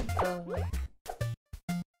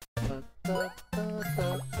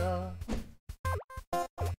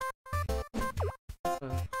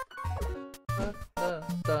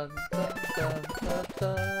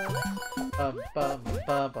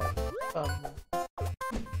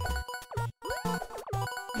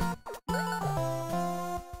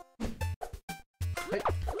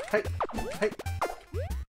 Hey, hey.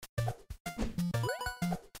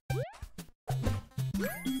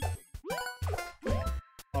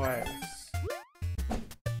 Alright.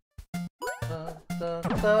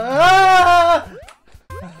 Ah!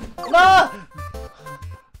 Ah!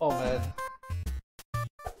 Oh man.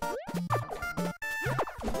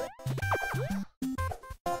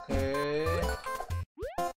 Okay.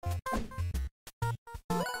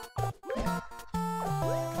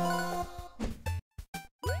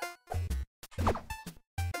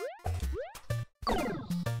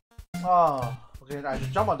 Ah, okay, I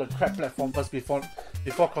should jump on the crab platform first before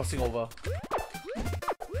crossing over.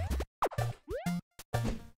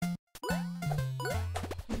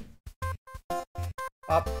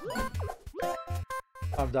 Up.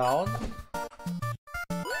 Up, down.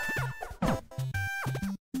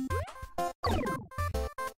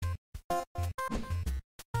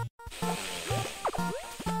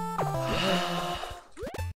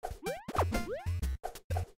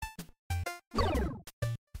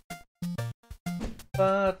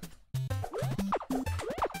 But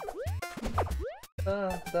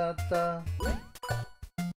da.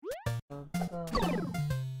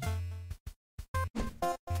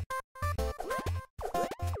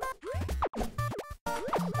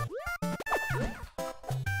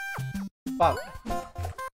 Fuck.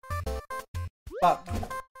 Fuck.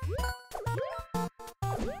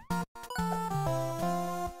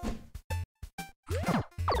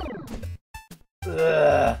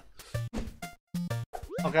 Ugh.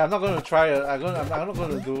 Okay, I'm not going to try it. I'm not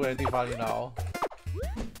going to do anything funny now.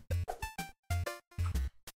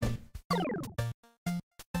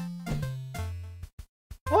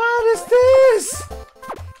 What is this?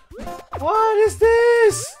 What is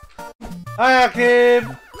this? Hi,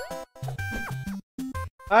 Akim.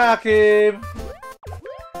 Hi, Akim.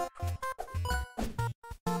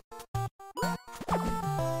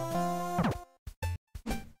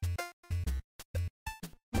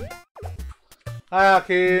 Hi,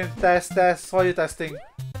 Akim. Test. What are you testing?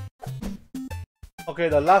 Okay,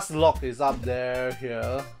 the last lock is up there,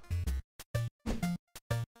 here.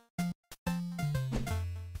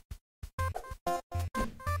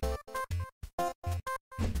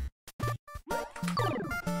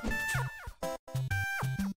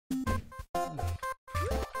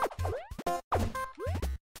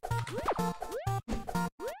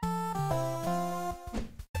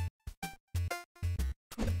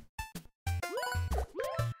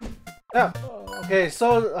 Yeah, okay,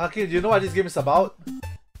 so Hakim, do you know what this game is about?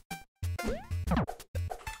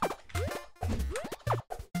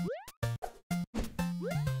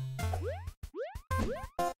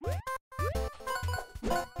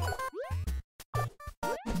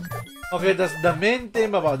 Okay, the main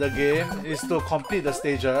theme about the game is to complete the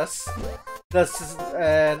stages. It's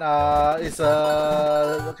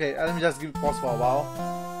okay, let me just give pause for a while.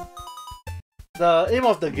 The aim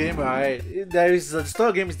of the game, right? The story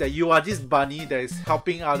of the game is that you are this bunny that is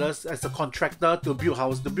helping others as a contractor to build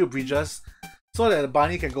houses, to build bridges, so that the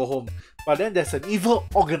bunny can go home. But then there's an evil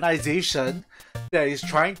organization that is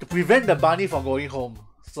trying to prevent the bunny from going home.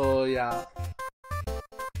 So yeah,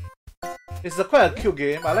 it's quite a cute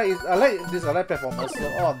game. I like platformers.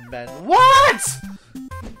 So, oh man, what?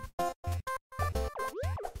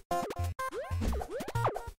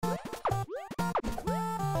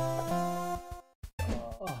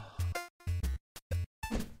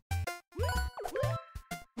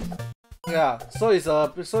 Yeah, so it's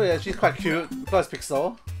actually quite cute because it's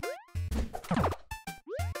pixel.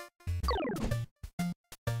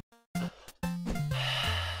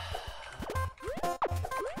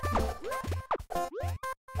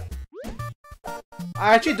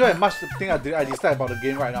 I actually don't have much to think I decide about the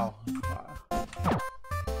game right now.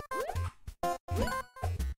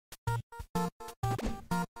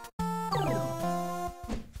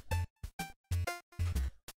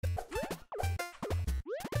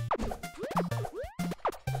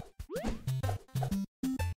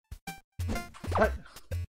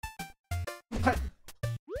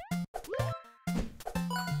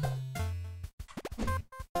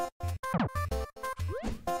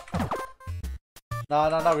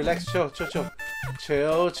 No, relax, chill.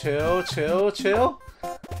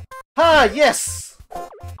 Ah, yes!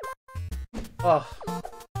 Oh.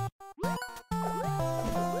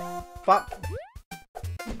 Fuck.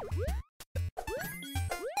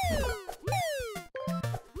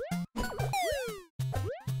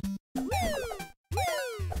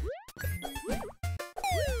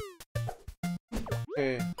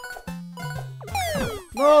 Okay.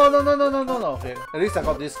 No, no, no, no, no, no, no. Okay, at least I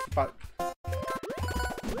got this part.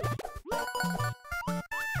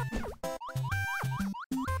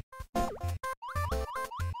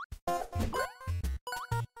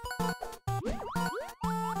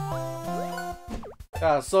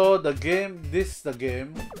 Yeah, so the game, this is the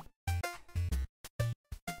game.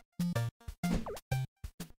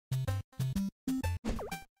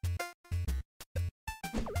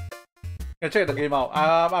 You can check the game out.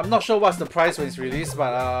 I'm not sure what's the price when it's released,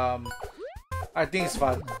 but I think it's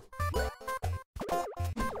fun.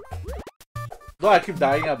 Though I keep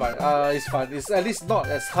dying, but it's fun. It's at least not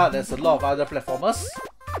as hard as a lot of other platformers.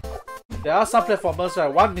 There are some platformers where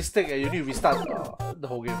one mistake and you need to restart the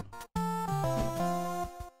whole game.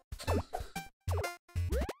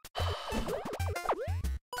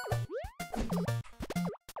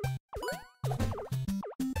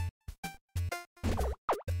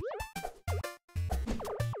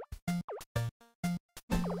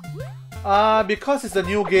 Because it's a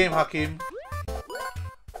new game, Hakim.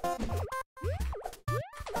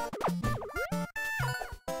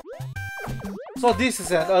 So this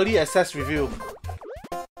is an early access review.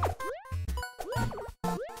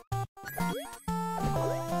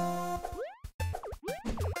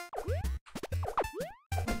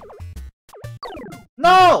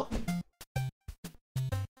 No!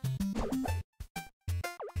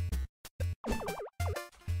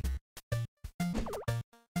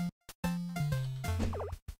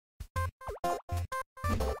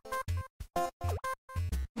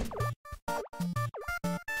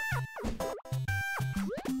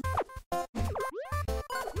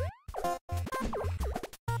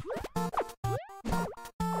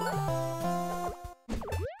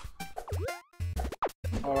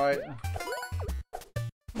 Alright.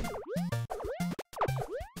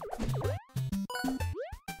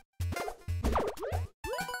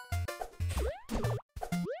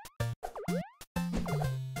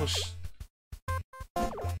 Push.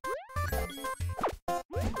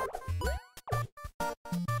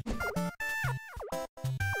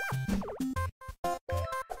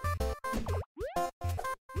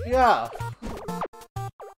 Yeah.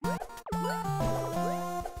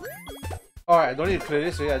 Alright, I don't need to clear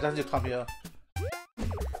this way, I just need to come here.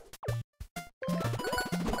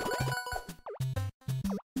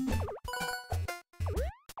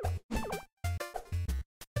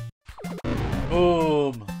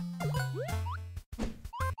 Boom.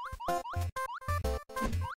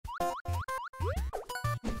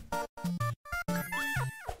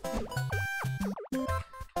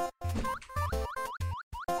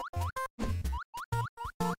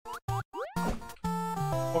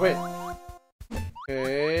 Oh wait.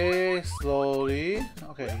 Okay, slowly.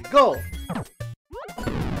 Okay, go!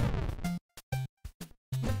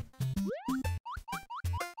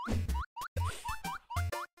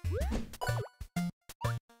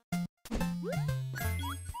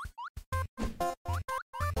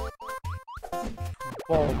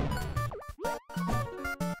 Boom.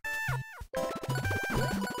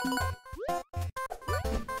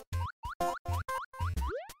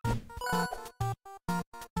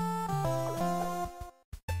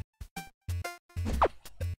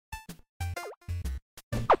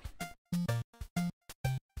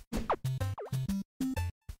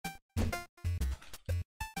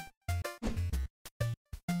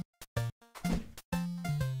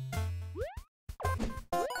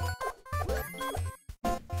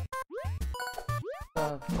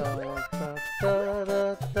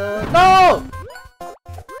 No!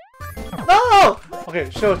 No! Okay,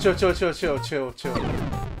 chill.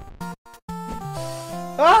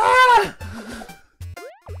 Ah!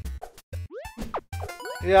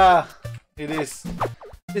 Yeah, it is.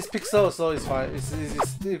 It's pixel, so it's fine. It's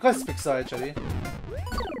because it's pixel actually.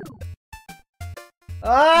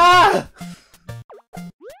 Ah!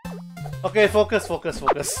 Okay, focus.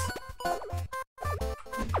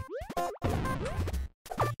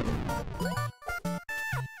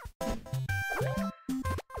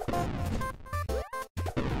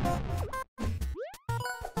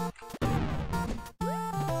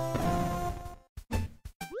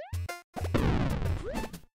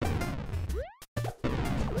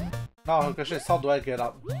 Now the question is, how do I get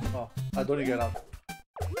up? Oh, I don't need to get up.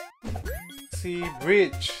 See,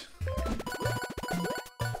 bridge.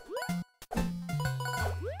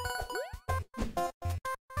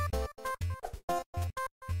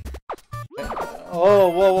 Oh,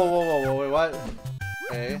 whoa, wait, what?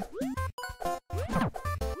 Okay.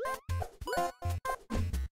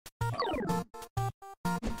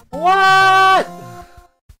 What?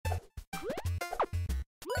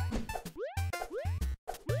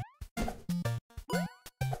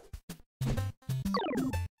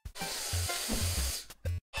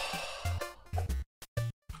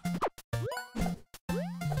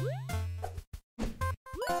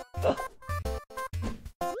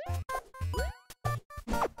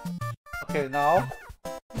 Okay, now.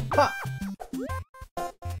 Ha!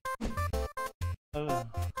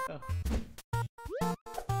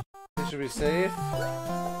 This should be safe.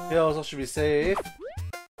 Here also should be safe.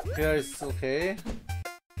 Here is okay.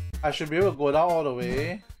 I should be able to go down all the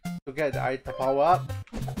way to get the power up.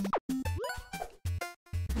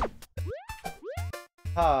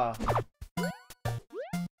 Ha!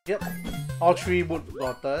 Yep, all three wood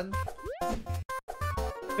gotten.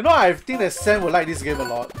 You know, I think that Sam would like this game a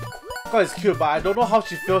lot. Because it's cute, but I don't know how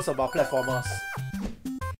she feels about platformers.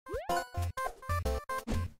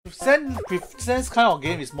 Sam's kind of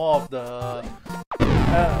game is more of the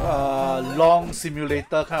long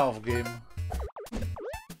simulator kind of game.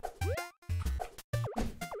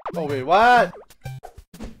 Oh wait, what?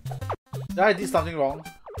 Did I did something wrong?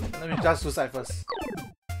 Let me just suicide first.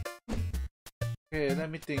 Okay,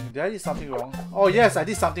 let me think. Did I do something wrong? Oh yes, I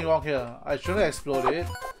did something wrong here. I shouldn't explode it.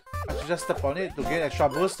 I should just step on it to get extra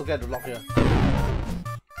boost to get the lock here.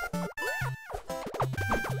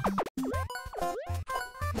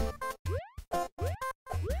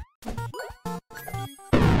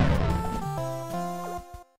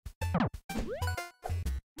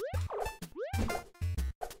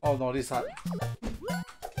 Oh no, this hard.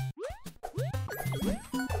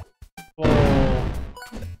 Oh.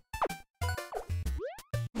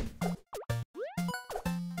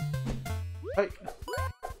 Hey.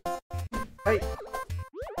 Hey.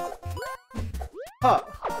 Ha.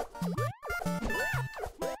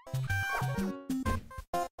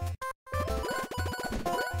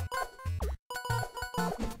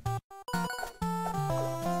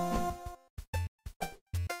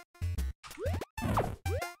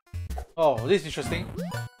 Oh, this is interesting.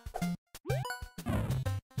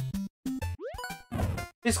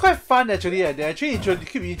 It's quite fun actually, and they actually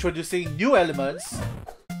keep introducing new elements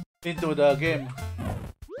into the game.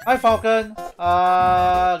 Hi Falcon!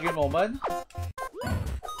 Game moment.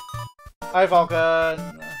 Hi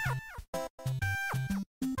Falcon!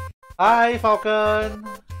 Hi Falcon!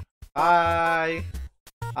 Hi!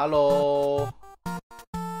 Hello!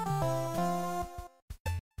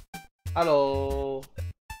 Hello!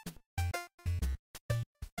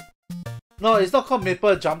 No, it's not called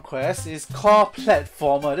Maple Jump Quest, it's called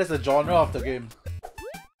Platformer. That's the genre of the game.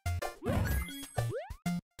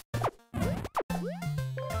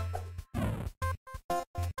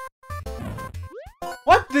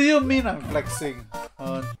 What do you mean I'm flexing?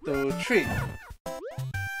 1, 2, 3.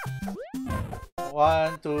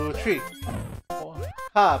 1, 2, 3. Oh,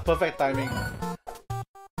 ha! Perfect timing.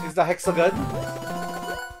 Is the hexagon?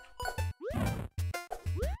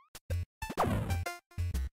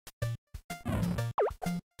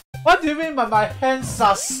 What do you mean by my hand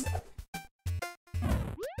sus?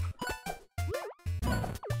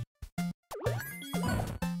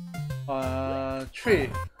 Three.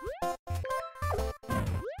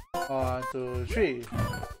 1, 2, 3.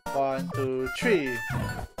 1, 2, 3.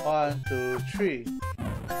 1, 2, 3.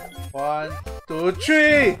 1, 2,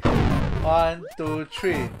 3. 1, 2,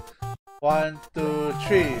 3. 1, 2,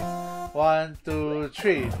 3. 1, 2,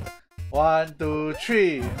 3. 1, 2,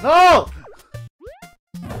 3. No!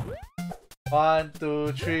 1,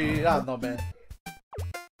 2, 3. Ah, no man.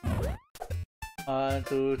 1,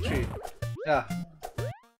 2, 3. Yeah.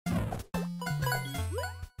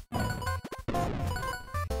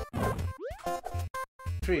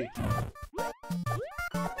 Three.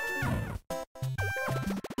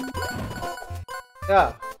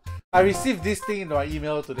 Yeah, I received this thing in my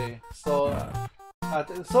email today. So,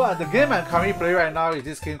 the game I'm currently playing right now is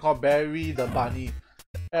this game called Barry the Bunny,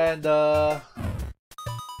 and the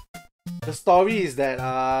story is that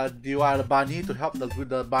you are the bunny to help the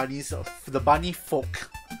bunny folk,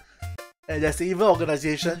 and there's an evil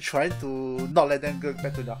organization trying to not let them go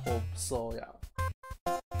back to their home. So yeah.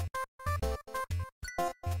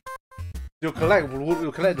 You collect wood,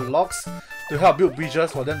 you collect the logs to help build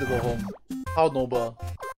bridges for them to go home. How noble.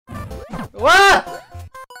 What?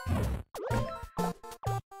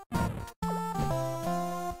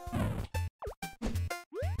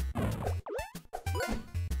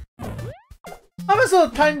 How am I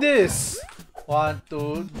supposed to time this? 1,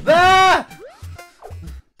 2, ah!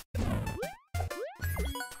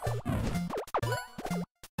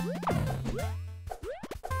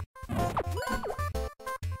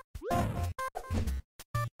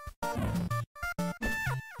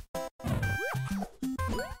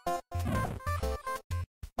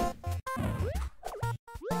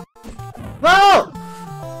 No!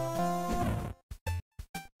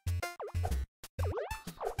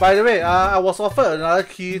 By the way, I was offered another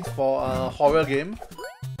key for a horror game,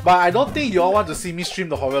 but I don't think you all want to see me stream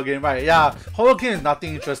the horror game, right? Yeah, horror game is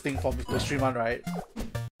nothing interesting for me to stream on, right?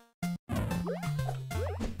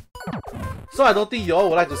 So I don't think you all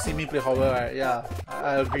would like to see me play horror, right? Yeah,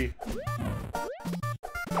 I agree.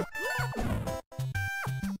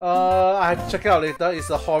 I have to check it out later. It's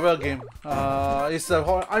a horror game. It's a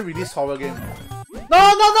unreleased horror game.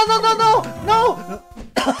 No!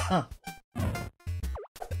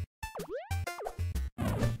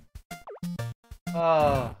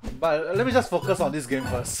 But let me just focus on this game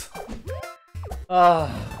first.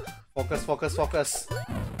 Focus.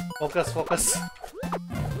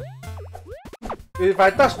 If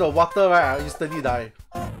I touch the water, right, I instantly die.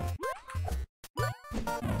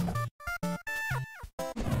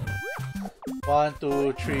 One,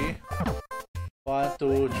 two, three. 1,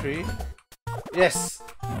 2, 3. Yes!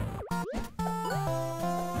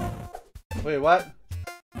 Wait, what?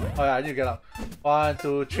 Oh yeah, I need to get up. 1,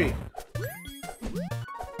 2, 3.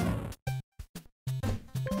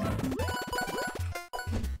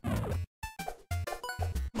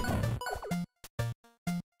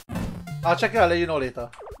 I'll check it, I'll let you know later.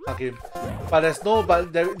 Okay. But it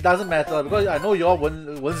doesn't matter because I know you all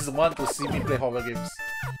won't want to see me play horror games.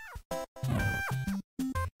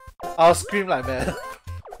 I'll scream like mad.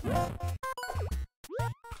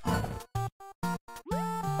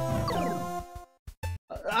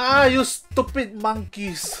 Ah, you stupid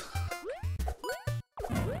monkeys!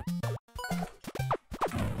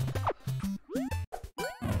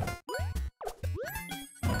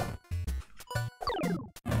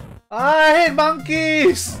 I hate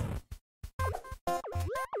monkeys!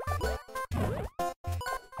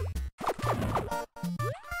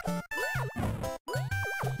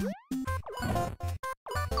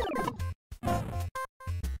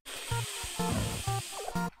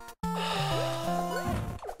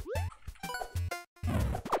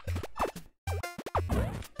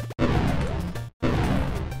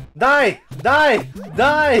 Die! Die!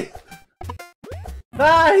 Die!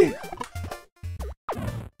 Die!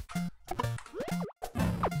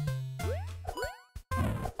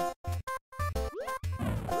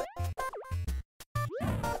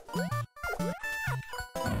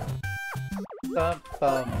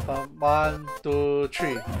 Bum, 1, 2,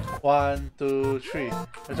 3. 1, 2, 3.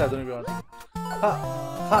 Actually, I don't even want to. Ha!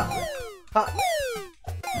 Ha! Ha!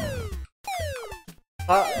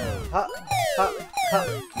 Ha! Ha! Ha! Ha!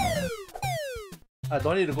 I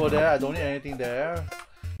don't need to go there. I don't need anything there.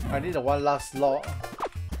 I need the one last slot.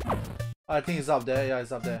 I think it's up there. Yeah,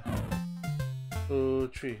 it's up there. 2,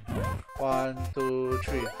 3. 1, 2,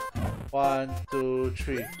 3. 1, 2,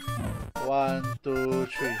 3. 1, 2,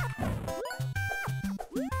 3.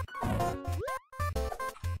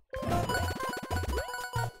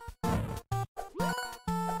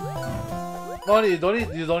 You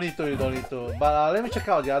don't need to. But let me check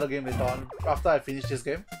out the other game later on after I finish this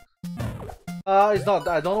game. It's not.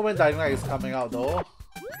 I don't know when Dying Light is coming out though.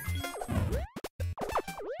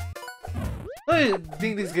 I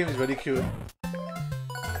think this game is really cute.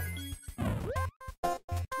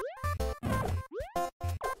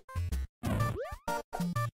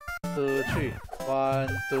 Two, 3. 1,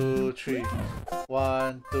 2, 3.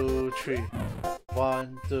 1, 2, 3.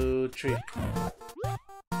 1, 2, 3.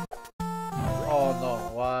 Oh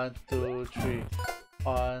no, 1, 2, 3.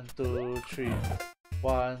 1, 2, 3.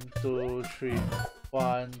 1, 2, 3.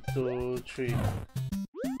 1, 2, 3.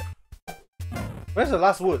 Where's the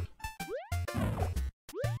last wood?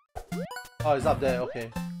 Oh, it's up there, okay.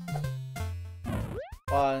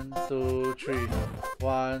 1, 2, 3.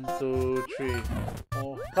 1, 2, 3.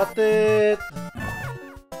 Oh, cut it!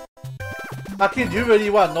 Aki, do you really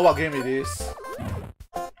want to know what game it is?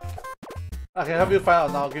 I can help you find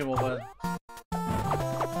out now, give me a moment.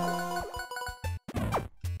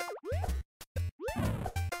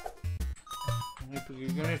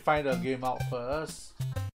 Let me find the game out first.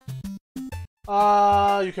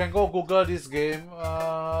 You can go Google this game.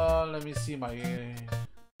 Let me see my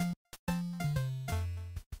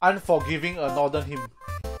Unforgiving a Northern Hymn.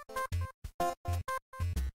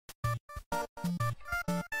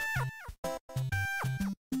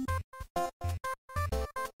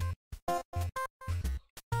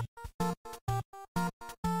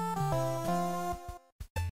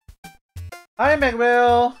 Hi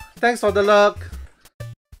Macwell! Thanks for the luck!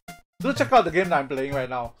 Do check out the game that I'm playing right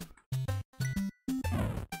now.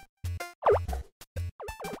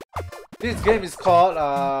 This game is called,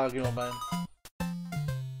 give me a moment.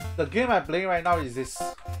 The game I'm playing right now is this.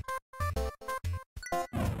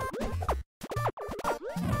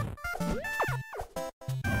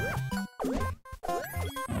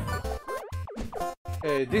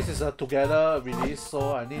 Okay, this is a together release,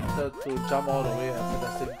 so I need to jump all the way at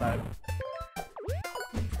the same time.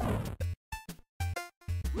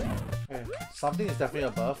 Okay, something is definitely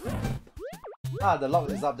above. Ah, the lock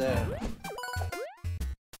is up there.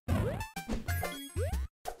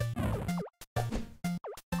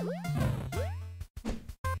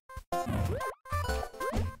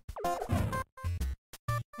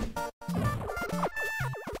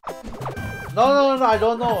 No, I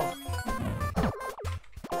don't know.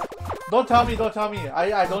 Don't tell me, don't tell me.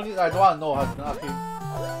 I don't want to know. Okay.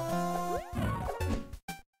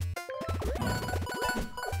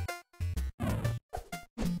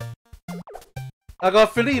 I got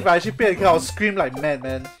a feeling if I actually play again, I'll scream like mad,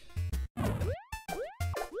 man.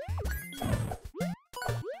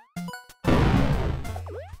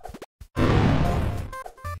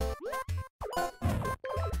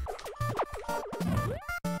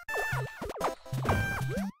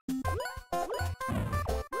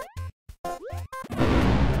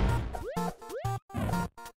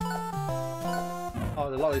 Oh,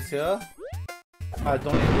 the lock is here. I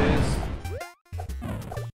don't need this.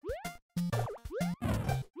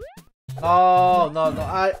 No.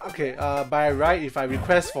 Okay. By right, if I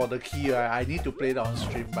request for the key, I need to play it on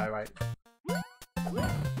stream by right.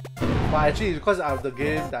 But actually, because of the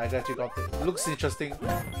game that I actually got it. It looks interesting.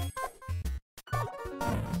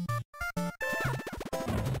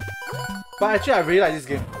 But actually, I really like this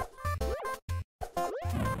game.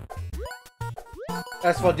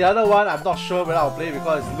 As for the other one, I'm not sure whether I'll play it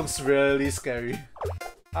because it looks really scary.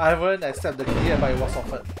 I haven't accepted the key yet, but it was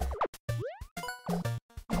offered.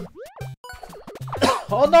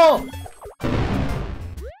 Oh no!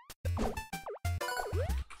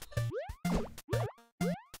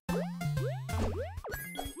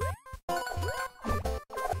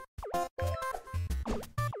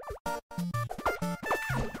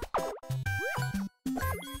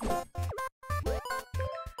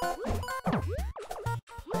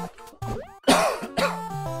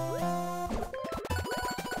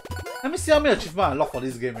 Let me see how many achievements I unlocked for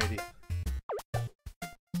this game already.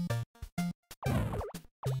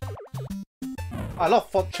 I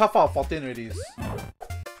locked 12 out of 14 already.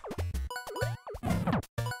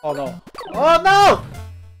 Oh no. Oh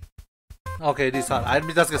no! Okay, this hard. Let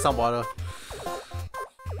me just get some water.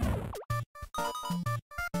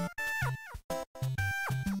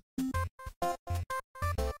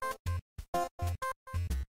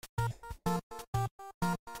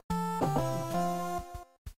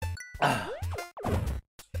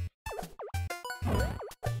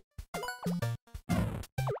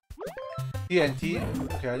 TNT.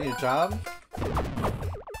 Okay, I need to jump.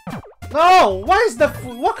 No! Why is the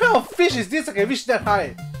what kind of fish is this? I can reach that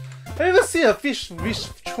high. I never see a fish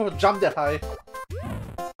jump that high.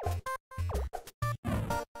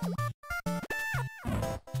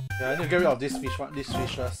 Yeah, I need to get rid of this fish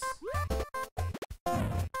first.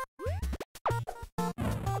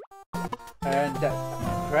 And that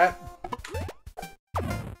crab.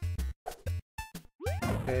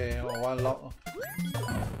 Okay, one lock.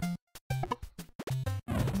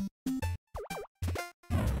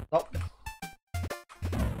 Nope.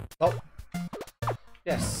 Nope.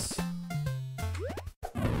 Yes.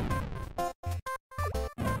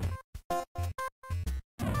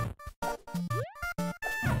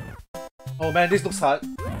 Oh man, this looks hard.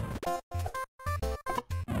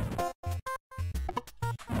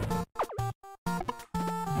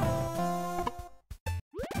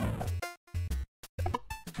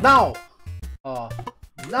 Now! Oh,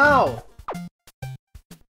 now!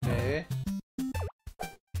 Okay.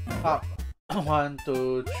 Up. 1,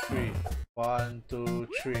 2, 3. 1, 2,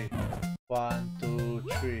 3. 1, 2,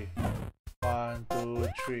 3. 1, 2,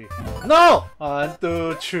 3. No! 1,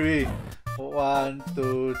 2, 3. 1,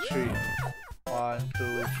 2, 3. 1,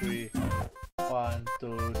 2, 3. 1,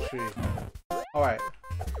 2, 3. Alright.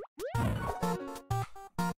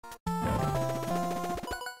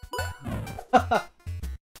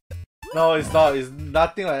 No, it's not. It's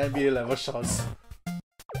nothing like NBA level shots.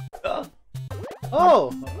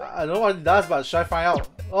 Oh! I don't know what it does, but should I find out?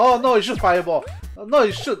 Oh no, it should fireball. No,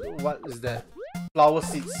 it should. What is that? Flower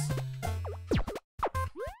seeds.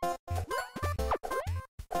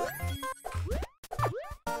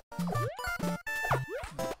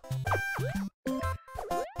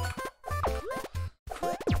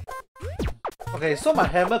 Okay, so my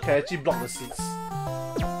hammer can actually block the seeds.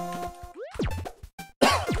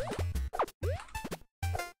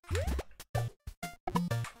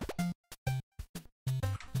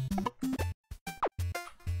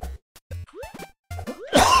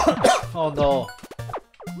 Oh no.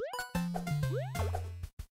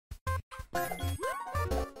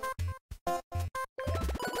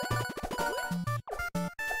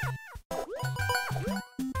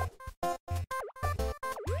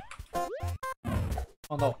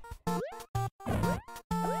 Oh no.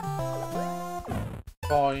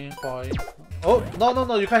 Boing, boing. Oh,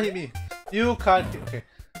 no, you can't hit me. You can't hit. Okay.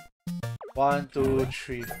 1, 2,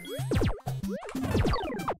 3.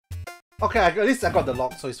 Okay, at least I got the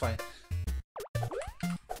lock, so it's fine.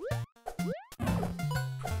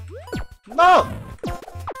 No!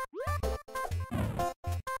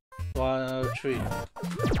 1, 3.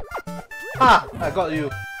 Ha! I got you.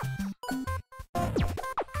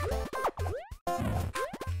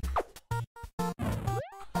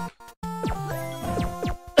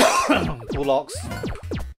 Two locks.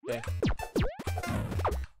 Okay.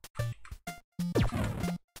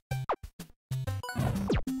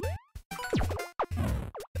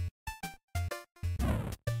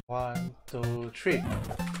 One, two, three.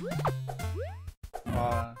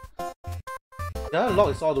 One. The other lock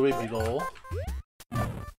is all the way below.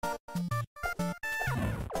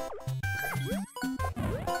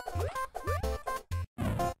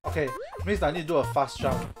 Okay, means I need to do a fast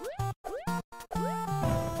jump.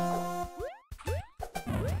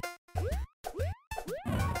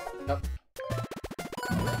 Yep.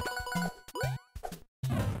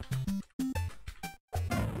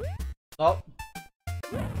 Nope.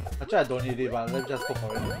 Actually, I don't need it, but let's just go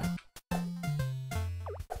for it.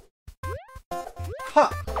 Ha!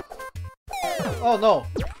 Oh no!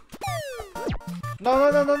 No,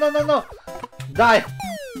 no, no, no, no, no, no! Die!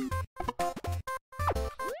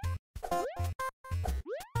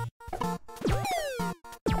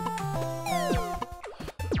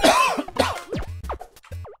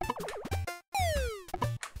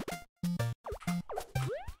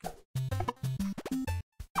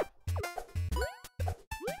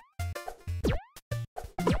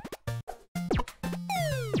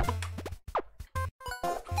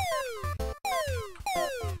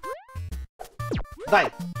 Die!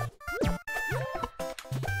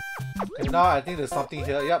 Okay, now I think there's something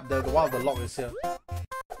here. Yep, the one of the lock is here.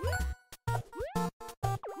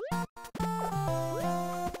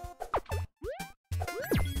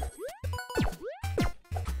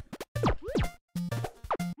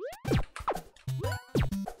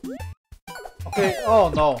 Okay, oh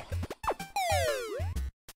no.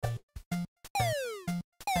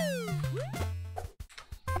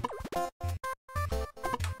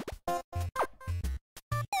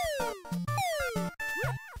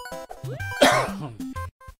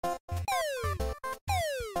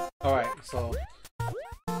 Alright, so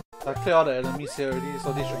I clear all the enemies here already,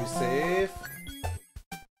 so this should be safe.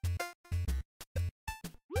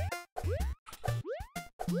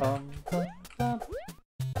 Bum, bum, bum.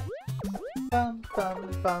 Bum,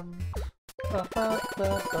 bum, bum. Bum, bum,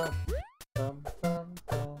 bum, bum. Bum, bum,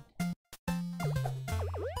 bum.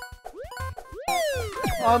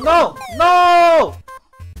 Oh no! No!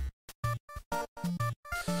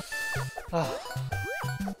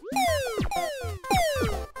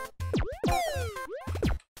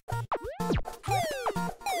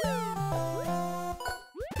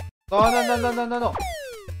 No, no, no, no, no, no, no.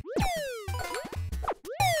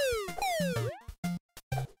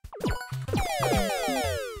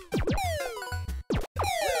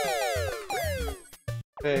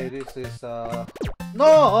 Okay, this is no,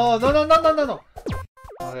 oh, no, no, no, no, no, no.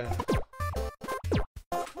 Okay.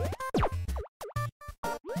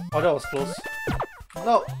 Oh, that was close.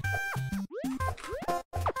 No.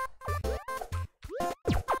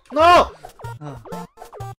 No.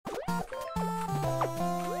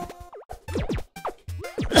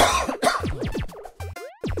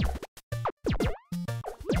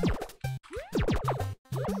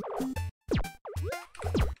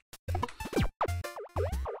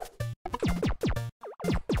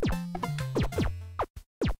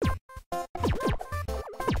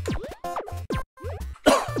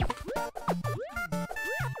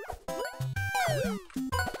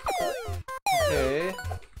 Okay,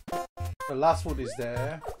 the last food is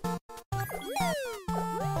there.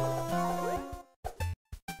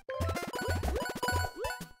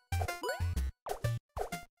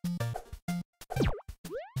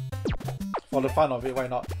 For the fun of it, why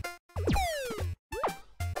not?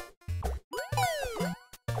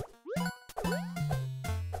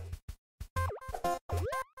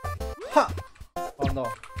 Ha! Oh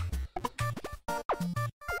no.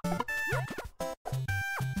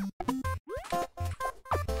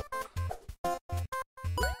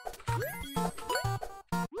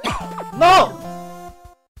 No!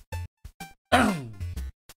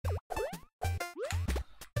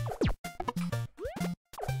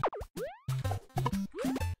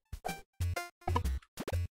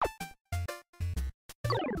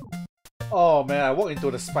 Oh man, I walked into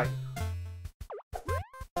the spike.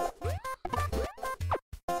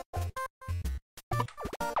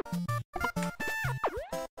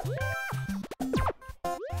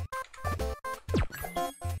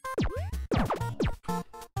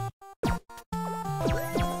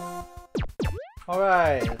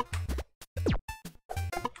 Alright.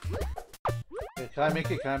 Okay, can I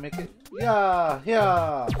make it? Can I make it? Yeah,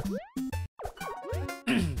 yeah.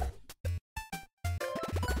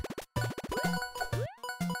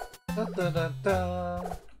 Dun, dun, dun,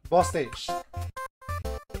 dun. Boss stage.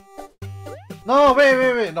 No,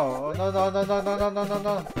 wait. No.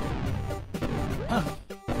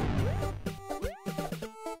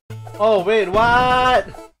 Oh, wait, what?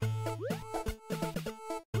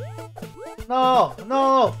 No!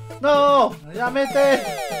 Yamete!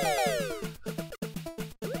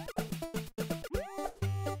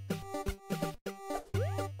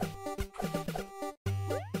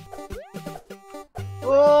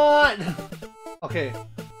 What? Okay.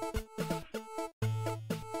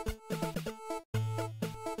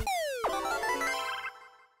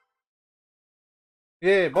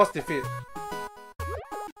 Yeah, boss defeat.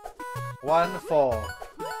 1-4.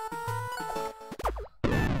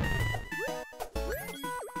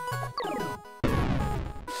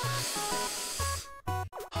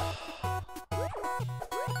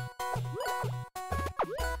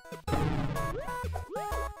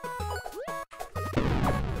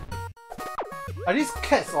 Are these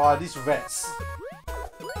cats or are these rats?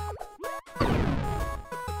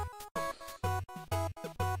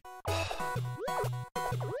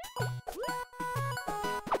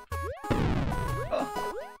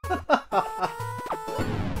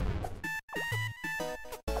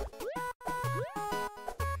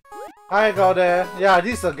 Hi, got there. Yeah,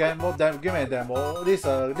 this is a game and demo.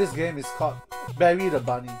 This game is called Bury the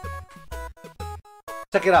Bunny.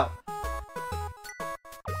 Check it out.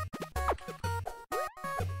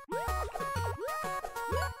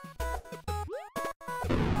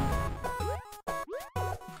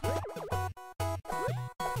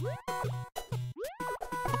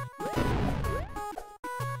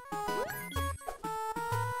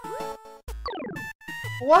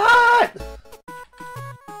 What?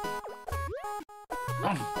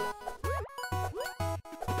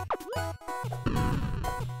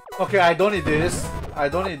 Okay, I don't need this.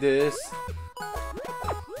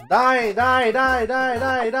 Die!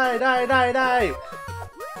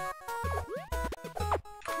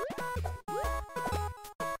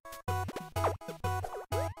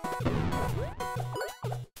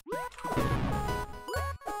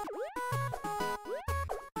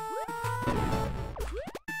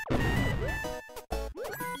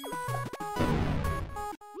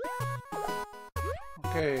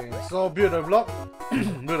 Okay, so build a block,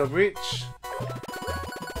 build a bridge.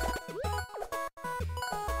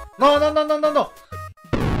 No!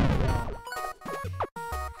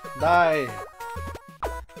 Die!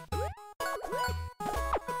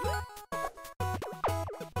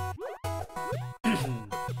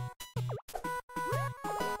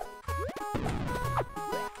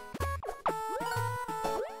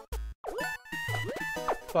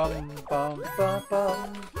 Bum.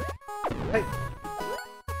 Hey!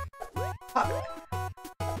 Ha!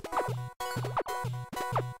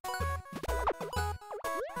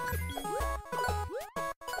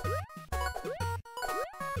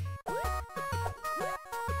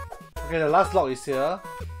 Okay, the last block is here.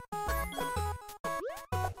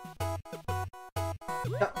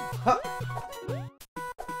 Yeah. Ha!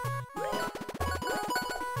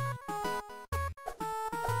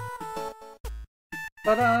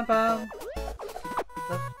 Ba-da-bam.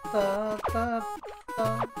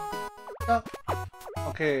 Da.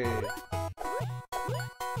 Okay.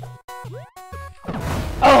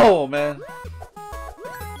 Oh man!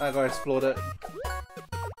 I got exploded.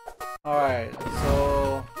 Alright,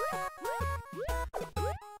 so...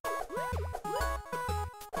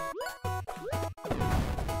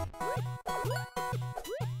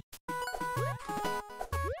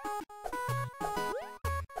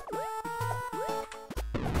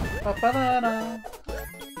 Ba-ba-da-da.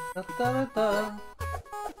 Da-da-da-da.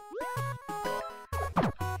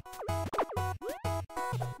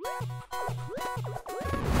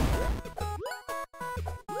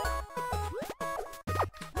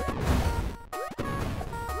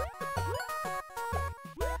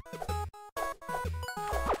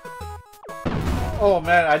 Oh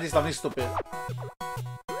man, I did something stupid.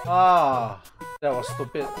 Ah, that was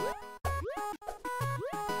stupid.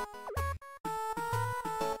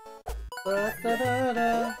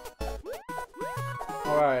 Da-da-da-da.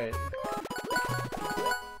 Alright.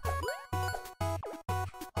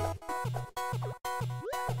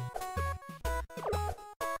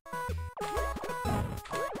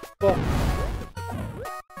 Boom.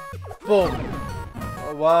 Boom.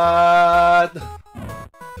 What?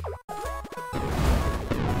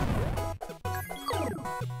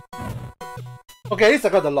 Okay, at least I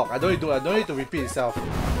got the lock. I don't need to repeat itself.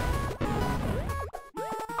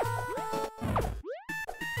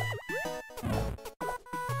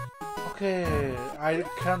 Okay, I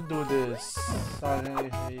can't do this.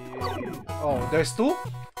 Oh, there's two?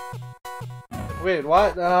 Wait,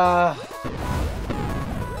 what?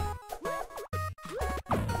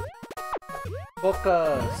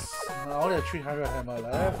 Focus. I only have 300 hammer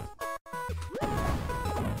left.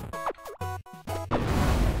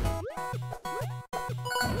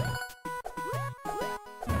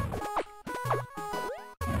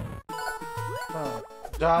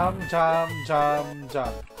 Jump, jump, jump,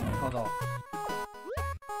 jump. Oh no.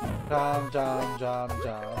 Jump, jump, jump,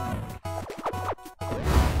 jump.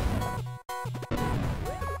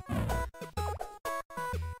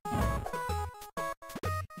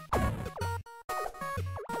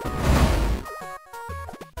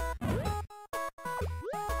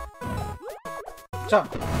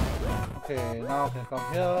 Jump. Okay, now I can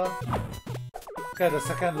come here. Okay, the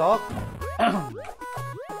second lock.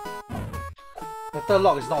 The third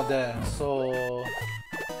lock is not there, so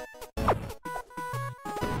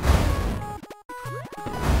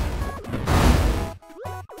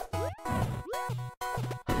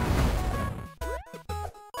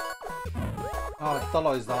the third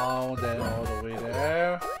lock is down there, all the way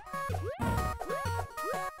there.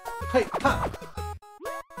 Hey, ha!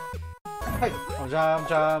 Hey! Oh, jump,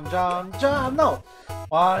 jump, jump, jump! No!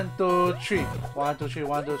 1, 2, 3. 1, 2, 3,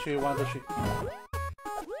 1, 2, 3, 1, 2, 3.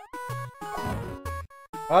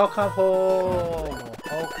 Welcome home!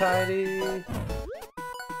 Okay.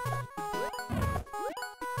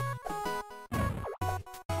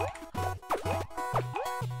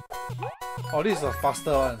 Oh, this is a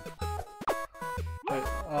faster one. Wait,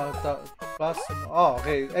 the plus. Oh,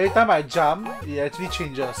 okay. Every time I jump, it actually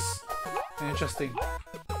changes. Interesting.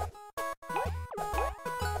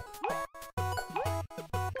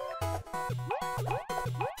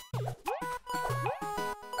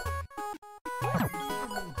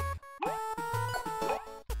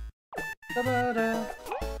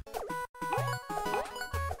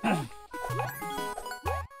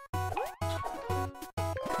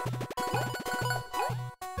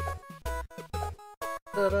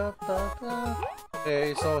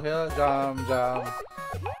 Okay, so here, jump, jump,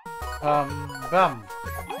 bam.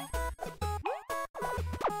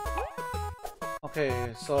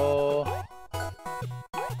 Okay, so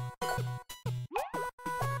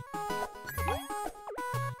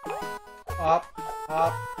up,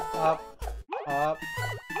 up, up, up,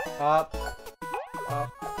 up,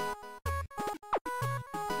 up.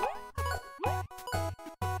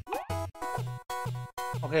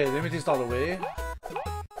 Okay, let me just out of the way.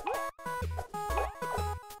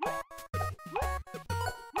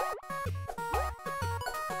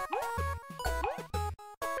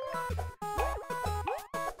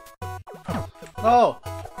 No!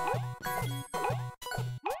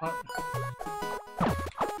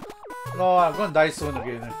 No, I'm gonna die soon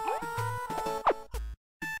again.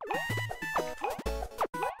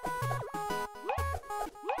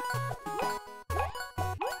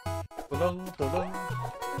 Tulung, tulung.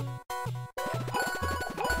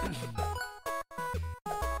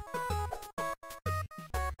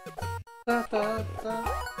 Da, da, da.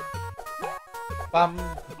 Bam,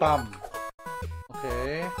 bam.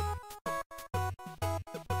 Okay.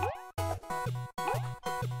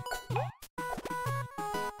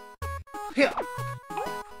 Here.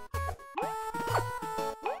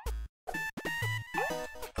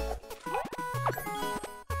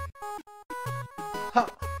 Ha.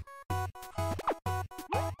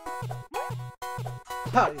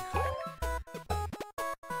 Hi.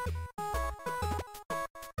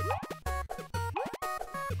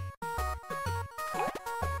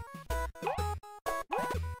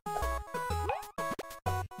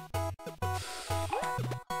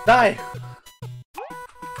 Die.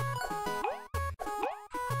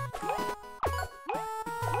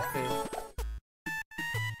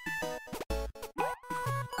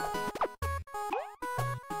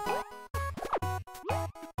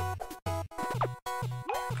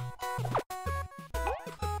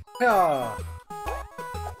 Yeah.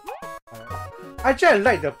 Actually, I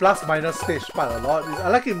like the plus minus stage part a lot. I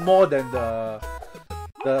like it more than the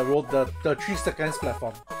 3 seconds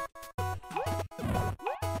platform.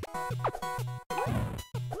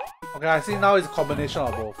 Okay, I see now it's a combination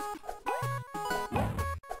of both.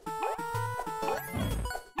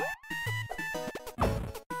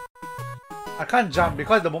 I can't jump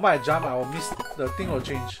because the moment I jump, I will miss the thing will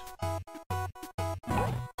change.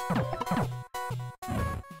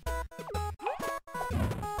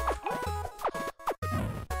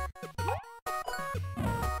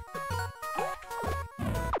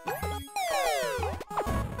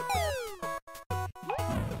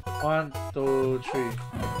 One, two, three.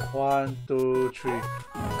 1, 2, 3.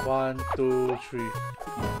 1, 2, 3.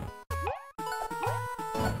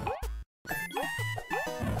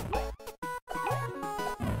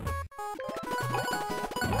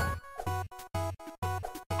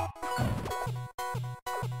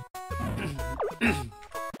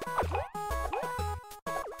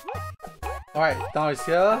 Alright, now he's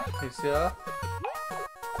here. He's here.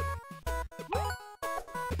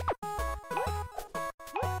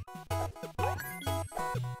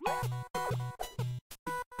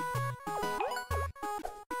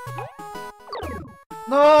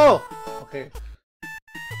 No! Okay.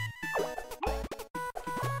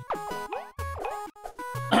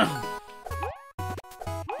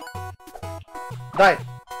 Die!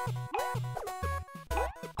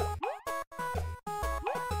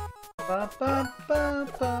 Bum, bum, bum,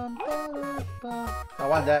 bum, bum, bum. I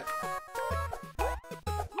want that.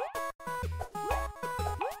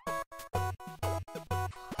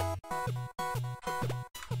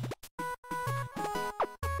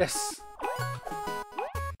 Yes!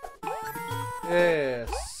 Yes!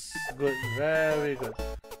 Good, very good.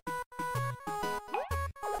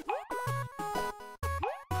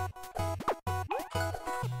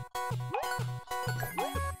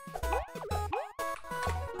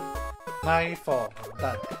 Nightfall.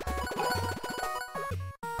 Done.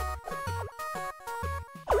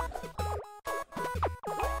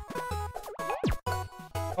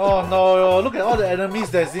 Oh no, look at all the enemies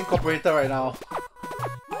that's incorporated right now.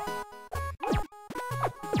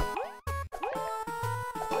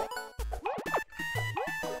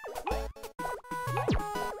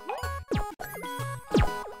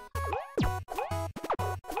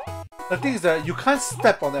 The thing is that you can't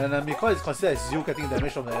step on the enemy because it's considered as you getting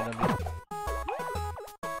damage from the enemy.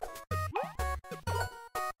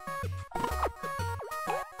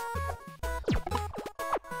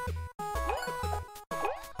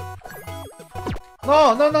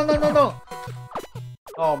 No, no, no, no, no, no!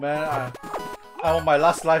 Oh man, I'm on my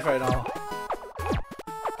last life right now.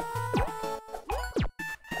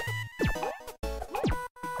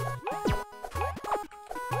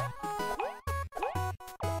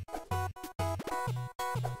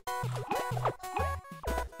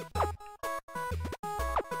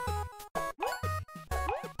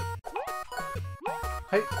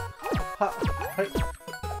 Hey, ha, hey,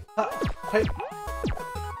 ha, hey.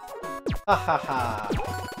 Ha ha ha.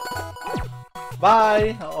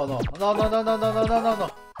 Bye. Oh no. No no no no no no no no no.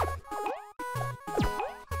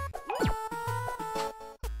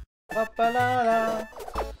 Ba ba la la.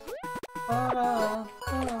 Ba la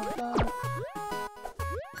la.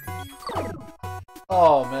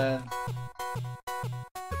 Oh man.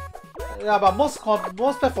 Yeah, but most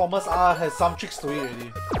platformers has some tricks to it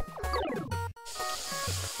already.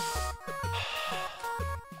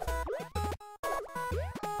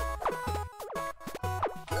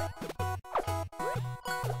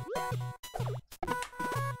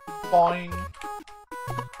 Boing.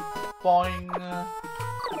 Boing.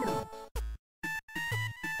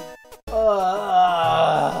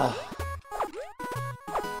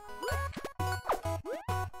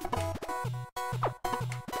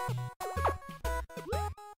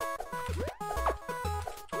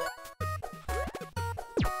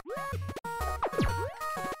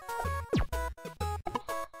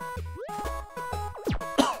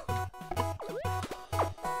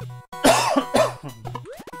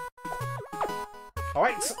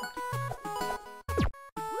 Alright.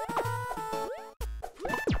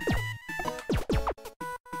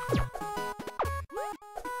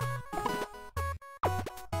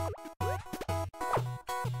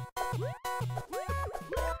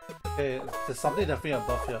 Okay, there's something definitely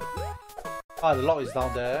above here. Ah, the lock is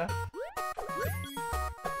down there.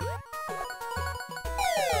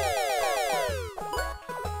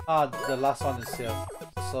 Ah, the last one is here.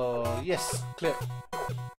 So, yes, clear.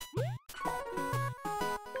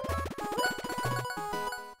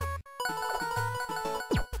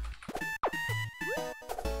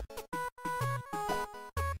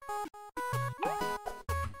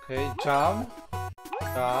 Okay, jump,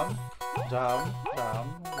 jump, jump, jump,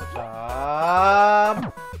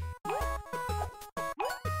 jump.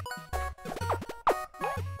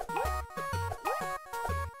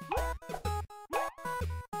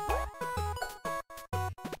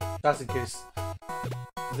 Just in case.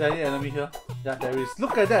 Is there any enemy here? Yeah, there is.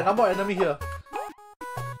 Look at that, number of enemy here.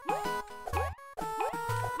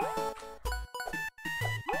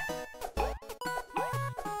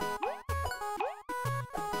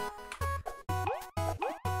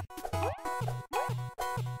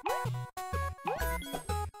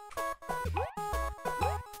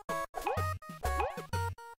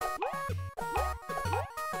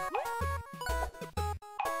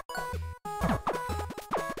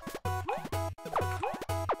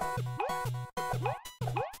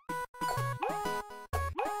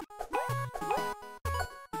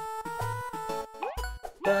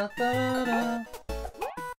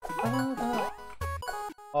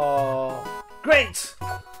 Oh, great!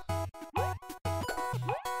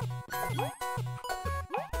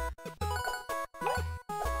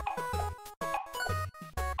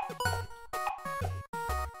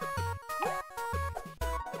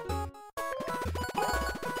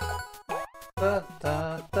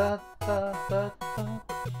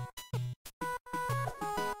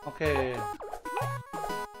 Okay.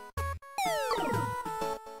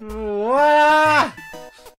 Wah!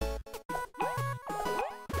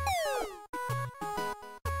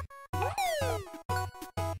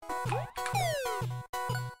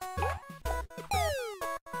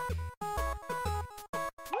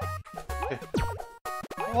 Okay.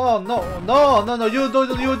 Oh no, no, no, no, you don't,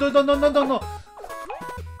 no, no, no, no, no.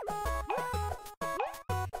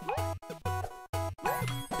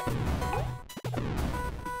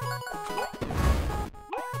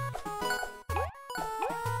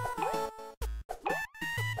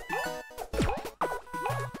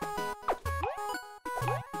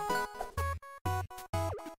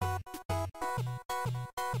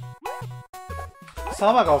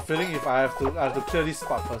 Somehow I got a feeling if I have to clear this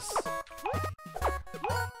part first.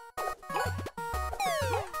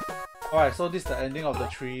 Alright, so this is the ending of the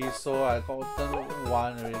tree, so I got gotten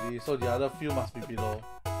one already, so the other few must be below.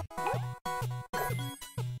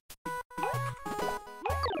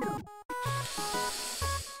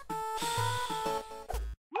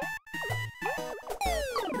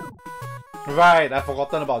 Right, I've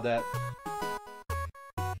forgotten about that.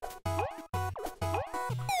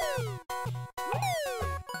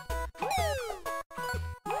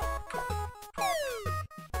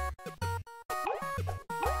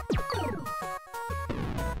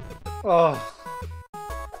 Oh.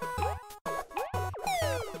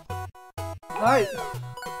 Hi.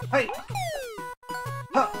 Hi.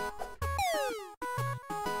 Ha.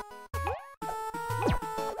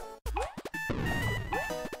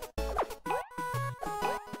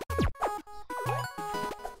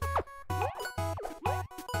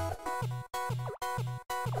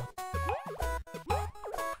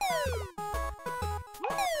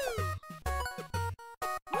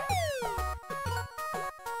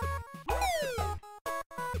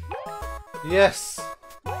 Yes.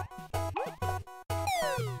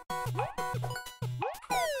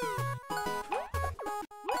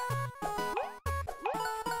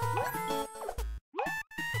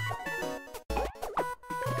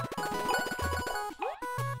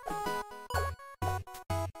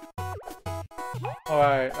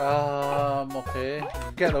 Alright, okay.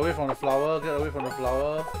 Get away from the flower, get away from the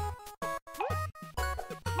flower.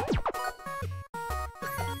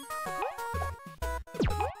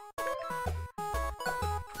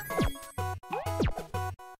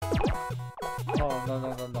 Oh, no,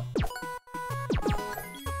 no, no, no.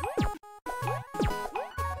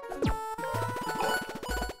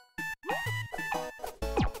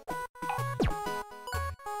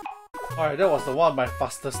 Alright, that was the one of my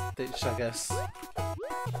fastest stage, I guess.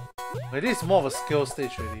 It is more of a skill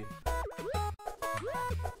stage really.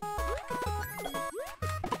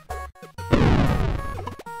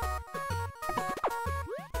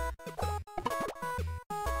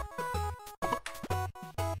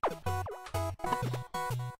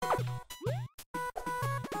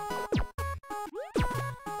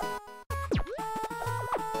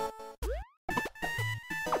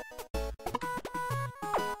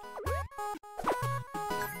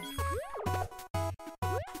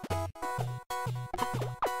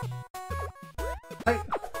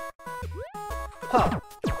 Ha!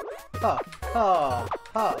 Ha! Ha!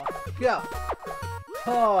 Ha! Yeah!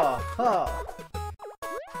 Ha! Ha!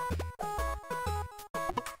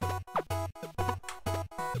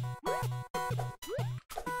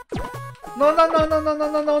 No, no, no, no, no, no,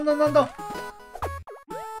 no, no, no, no, no!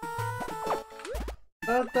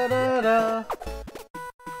 Da, da, da, da.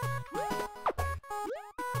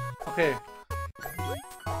 Okay.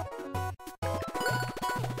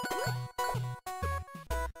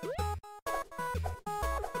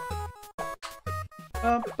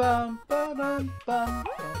 Bum, bum, bum, bum, bum.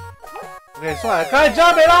 Okay, so I can't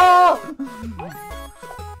jump at all!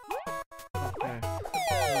 Okay.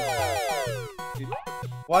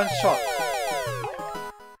 One shot.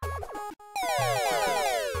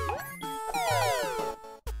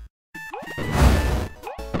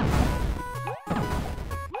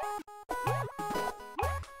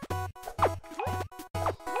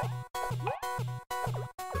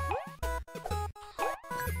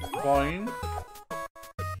 Going.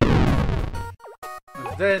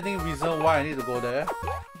 Is there any reason why I need to go there?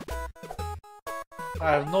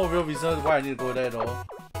 I have no real reason why I need to go there though.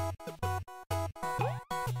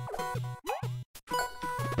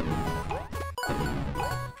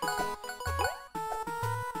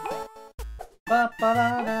 Ba ba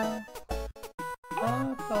da da.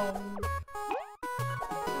 Ba bum.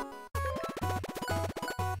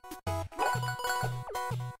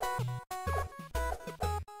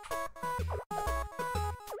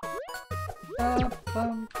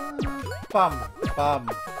 Bum bum bum.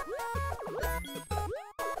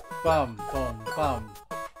 Bum, bum, bum.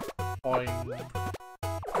 Boing.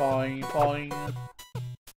 Boing, boing.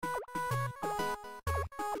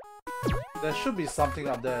 There should be something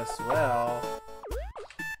up there as well.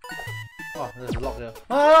 Oh, there's a lock here.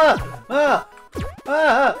 Ah! Ah!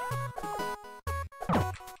 Ah!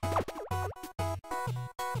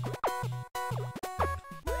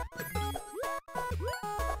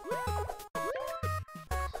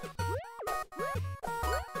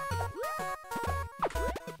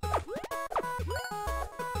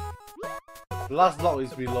 The last block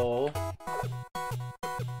is below.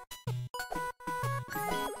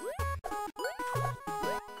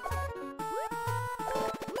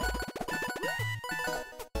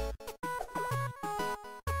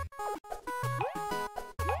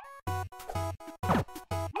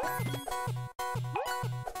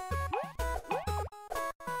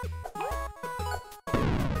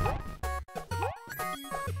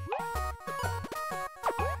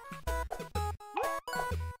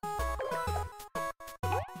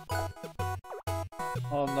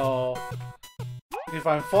 Oh no. If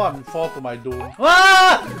I'm fall to my doom.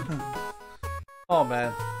 Ah! Oh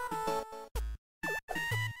man.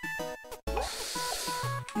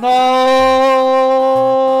 No!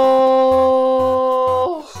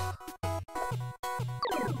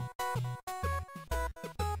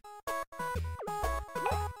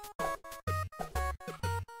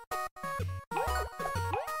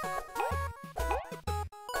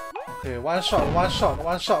 Okay, one shot, one shot,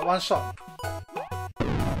 one shot, one shot.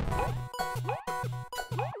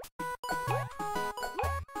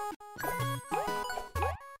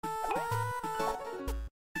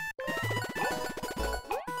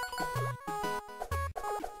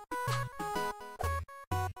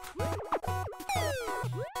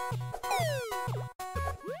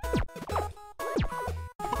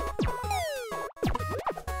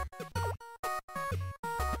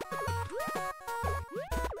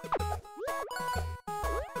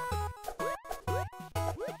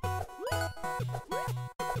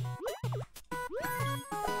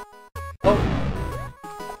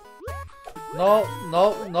 No,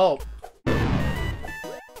 no, no.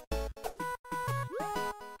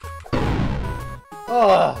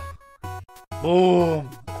 Ah, boom.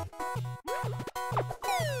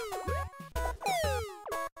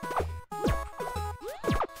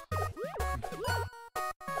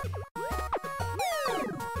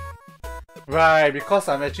 Right, because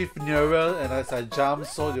I'm actually nearer and as I jump,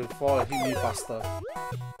 so you fall and hit me faster.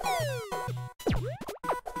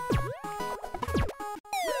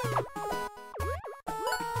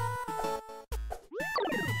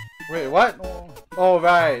 Wait, what? Oh,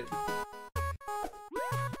 right.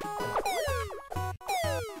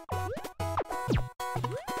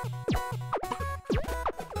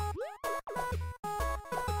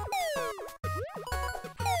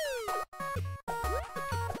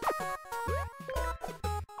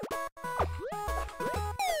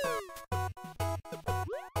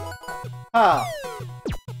 Ah.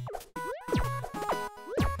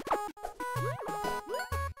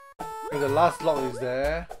 Okay, the last lock is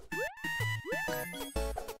there.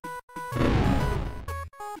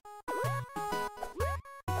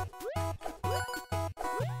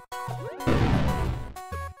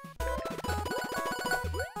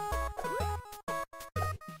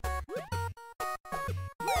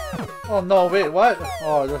 Oh no, wait, what?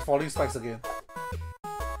 Oh, the falling spikes again.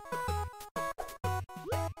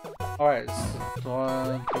 Alright, so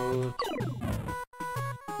 1,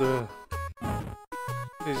 2,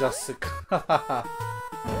 this is just sick.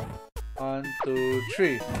 1, 2,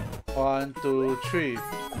 3. 1, 2, 3.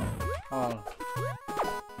 Oh.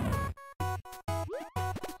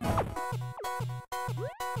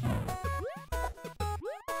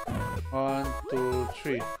 1, 2,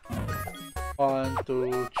 3. 1,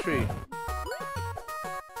 2, 3.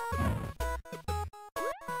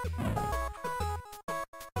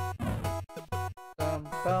 Bum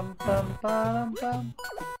bum bum bum bum.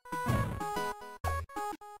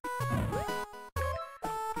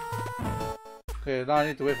 Okay, now I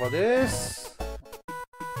need to wait for this.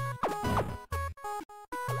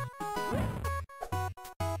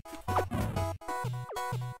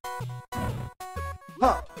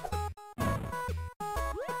 Ha!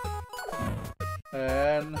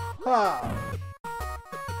 And ha!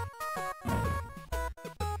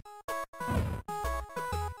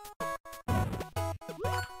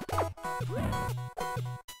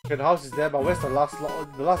 Okay, the house is there, but where's the last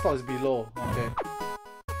lot? The last lot is below. Okay.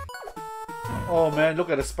 Oh man, look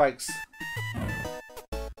at the spikes.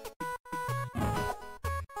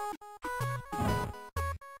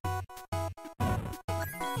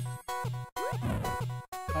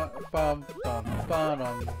 bum bum bum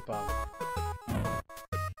bum.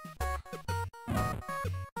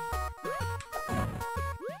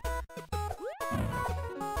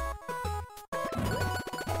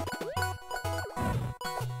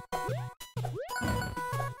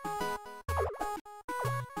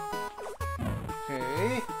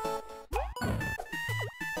 Okay.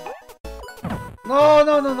 No,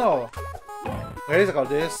 no, no, no. At least I got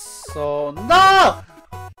this. So no.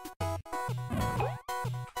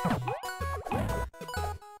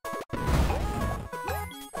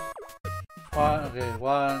 Okay,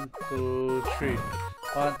 1, 2, 3.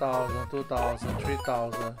 1,000, 2,000,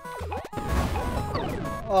 3,000.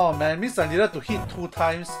 Oh man, means I needed to hit 2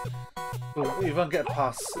 times to even get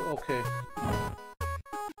past. Okay.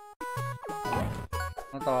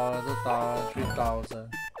 1,000, 2,000, 3,000.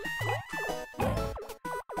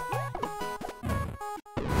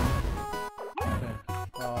 Okay.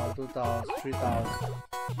 2,000, 3,000.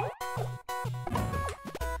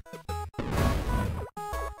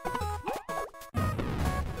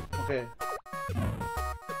 Okay.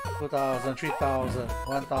 2,000, 3,000,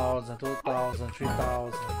 1,000, 2,000,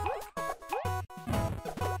 3,000.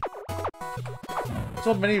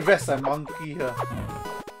 So many rats and monkey here.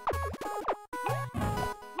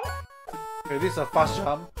 Okay, this is a fast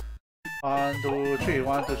jump. 1, 2, 3,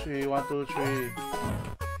 1, 2, 3, 1, 2, 3.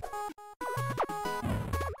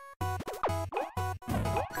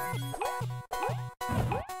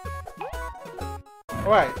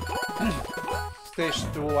 Alright. Stage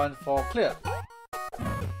 2, 1, 4, clear.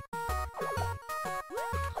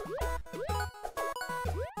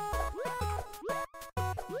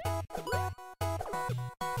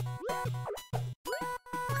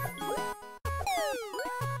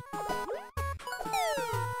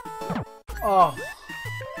 Oh.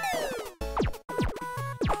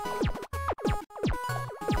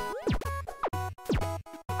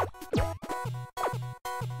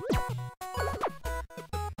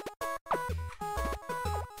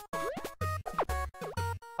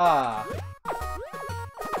 Ah.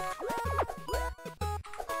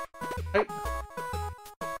 Hey.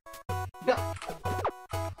 Yeah.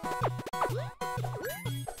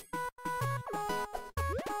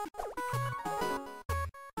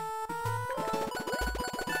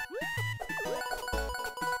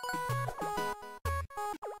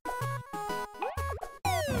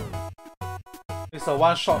 It's a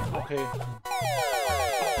one shot, okay.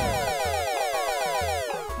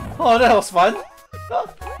 Oh, that was fun.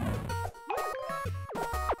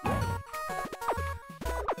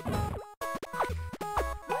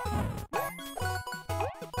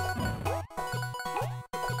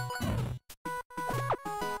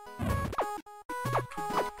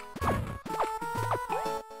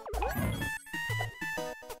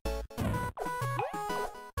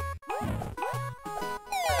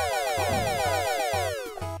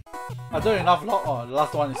 I don't have enough lock. Oh, the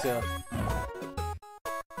last one is here.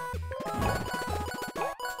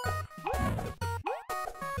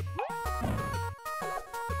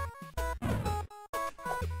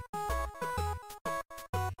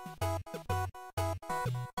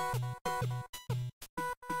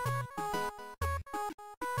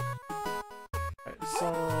 Right, so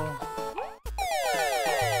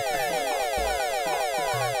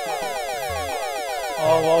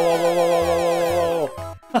oh, whoa, whoa, whoa, whoa, whoa, whoa, whoa, whoa.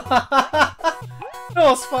 That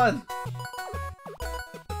was fun.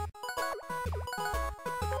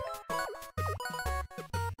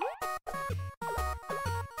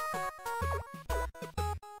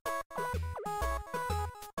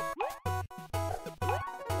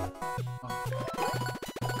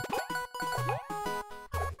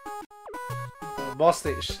 Boss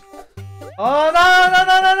stage. Oh no no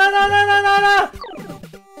no no no no no no no no!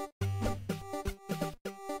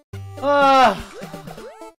 Ah!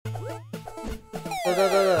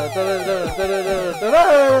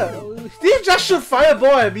 Did he just shoot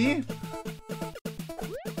fireball at me?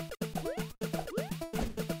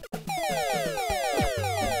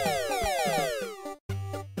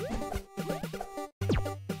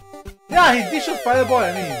 Yeah, he did shoot fireball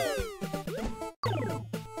at me.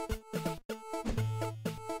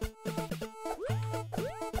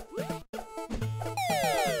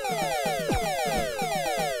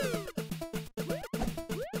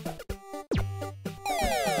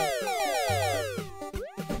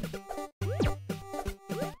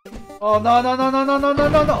 Oh no no no no no no no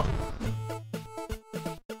no no!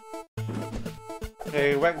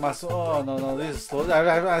 Hey, whack my soul. Oh no no, this is slow.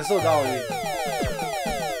 I slowed down already.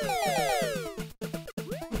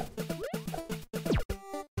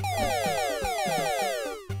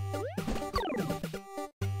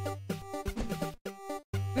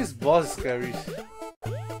 This boss is scary.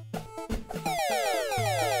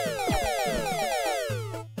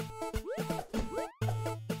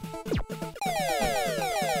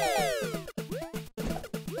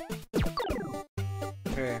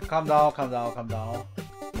 calm down, calm down, calm down.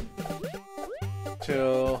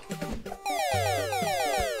 Chill.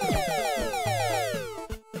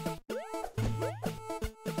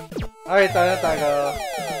 Alright, tiger.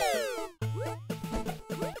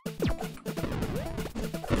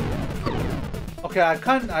 Okay,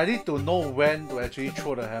 I need to know when to actually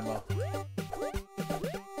throw the hammer.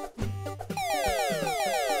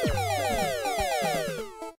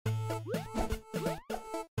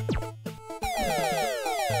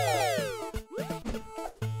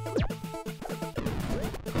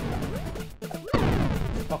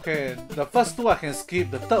 Okay, the first two I can skip,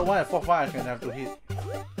 the third one and fourth one I can have to hit.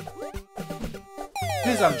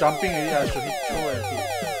 Since I'm jumping already, I should hit throw and hit.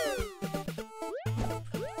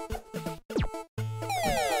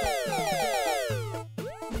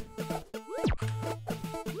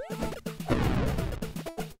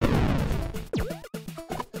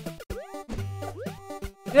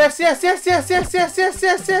 Yes!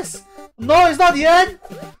 No, it's not the end!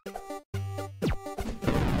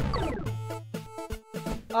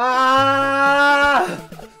 Ah!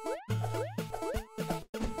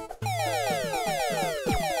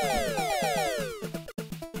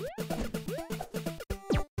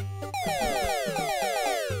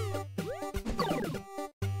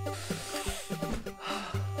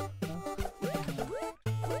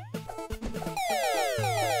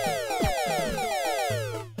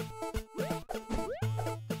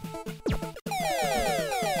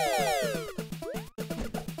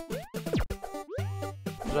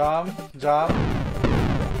 Jump.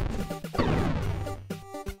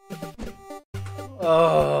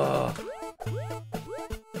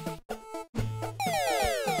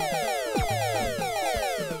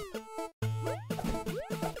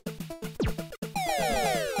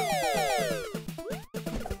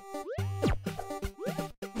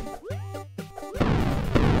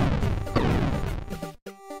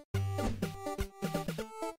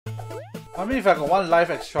 I mean, if I got one life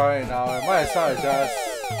extra right now, I might as well just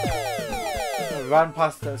run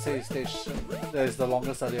past the save stage that is the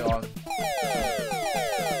longest early on.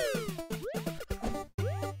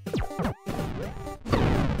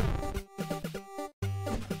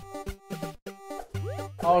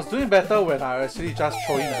 I was doing better when I actually just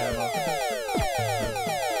throw in the hammer.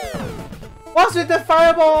 What's with the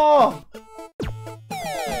fireball?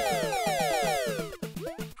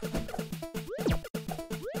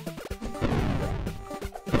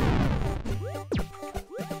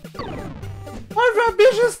 What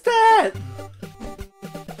rubbish is that?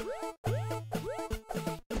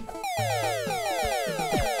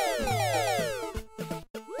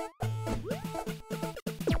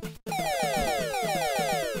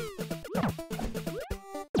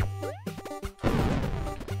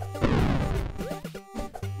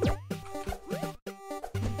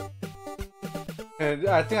 Okay,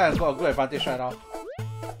 I think I've got a good advantage right now.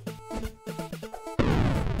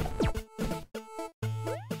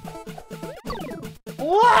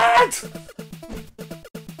 What?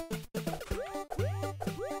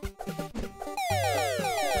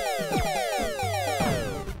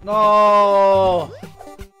 No.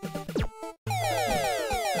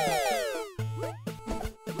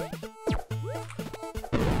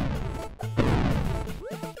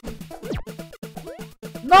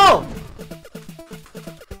 No.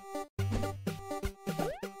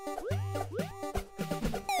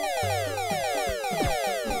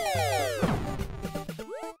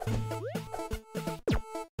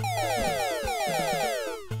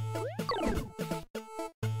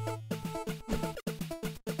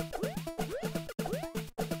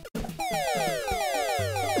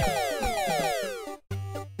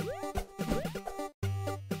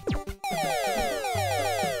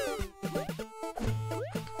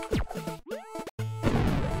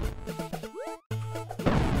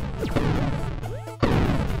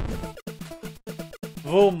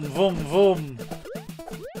 Vroom, vroom, vroom.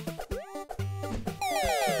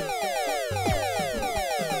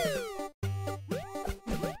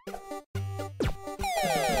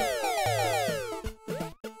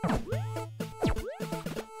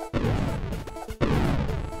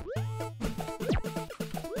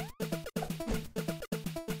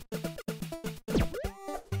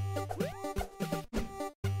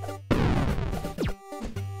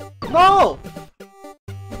 No!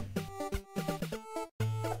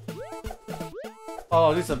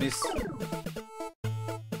 Oh, this is a miss.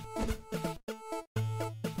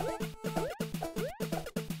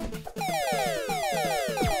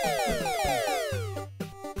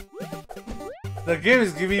 The game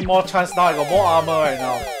is giving me more chance now, I got more armor right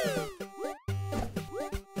now.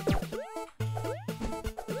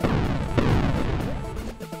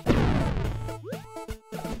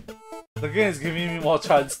 game is giving me more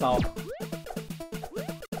chance now.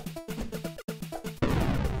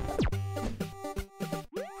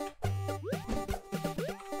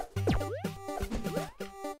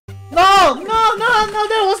 No! No! No! No!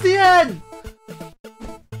 That was the end!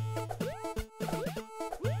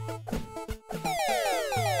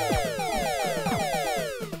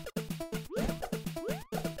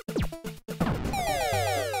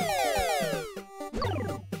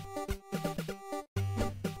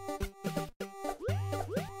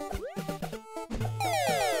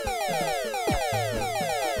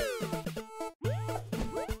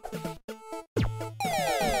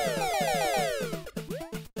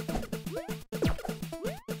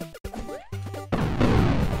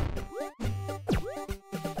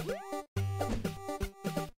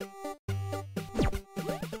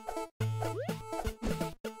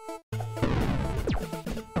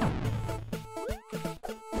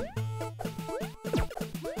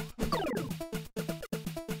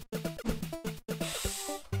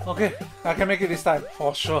 Okay, I can make it this time,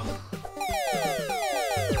 for sure.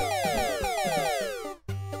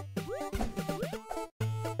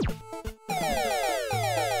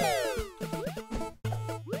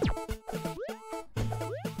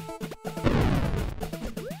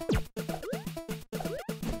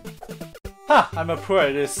 Ha! I'm a pro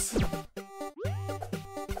at this.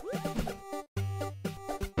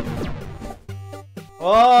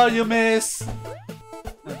 Oh, you miss!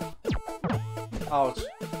 Ouch.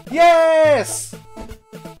 Yes!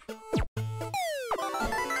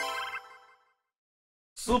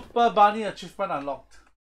 Super Bunny achievement unlocked.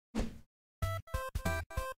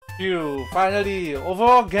 Phew, finally,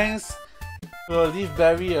 overall gangs will leave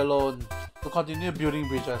Barry alone to continue building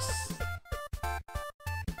bridges.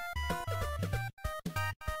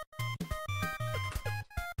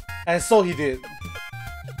 And so he did.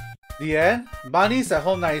 The end? Bunny's at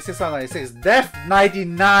home 96 out of 96, death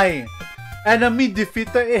 99! Enemy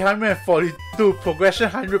defeated 842, progression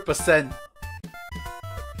 100%.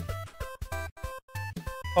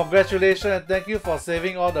 Congratulations and thank you for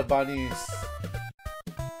saving all the bunnies.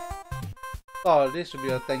 Oh, this should be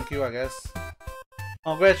a thank you, I guess.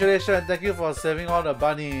 Congratulations and thank you for saving all the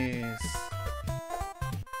bunnies.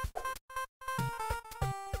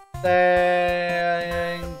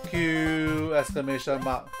 Thank you! Exclamation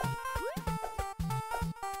mark.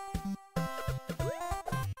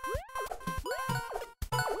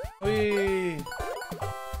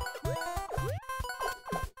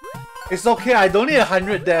 It's okay, I don't need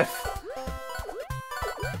 100 death.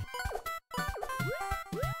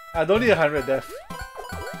 I don't need 100 death.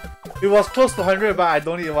 It was close to 100, but I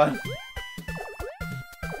don't need one.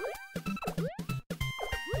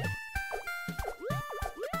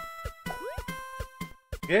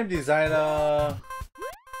 Game designer.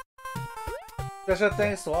 Special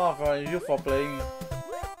thanks to all of you for playing.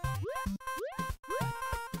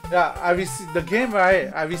 Yeah, I received the game,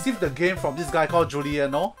 right? I received the game from this guy called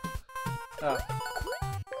Julian, no? Yeah.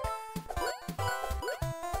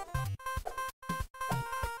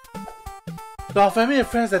 To our family and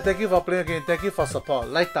friends that thank you for playing again, thank you for support.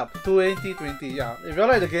 lightUP 2020, yeah. If you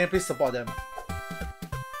like the game, please support them.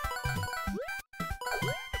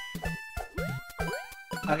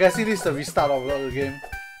 I'm guessing this is the restart of the game,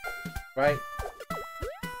 right?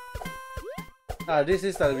 This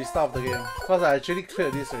is the restart of the game, because I actually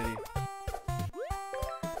cleared this already.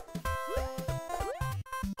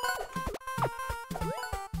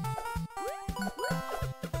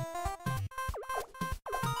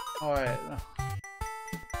 Alright.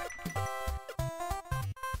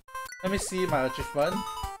 Let me see my achievement.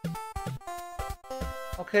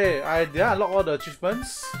 Okay, did I unlock all the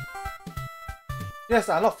achievements? Yes,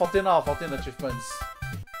 I unlocked 14 out of 14 achievements.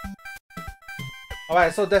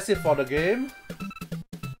 Alright, so that's it for the game.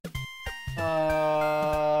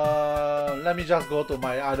 Let me just go to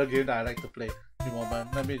my other game that I like to play. In a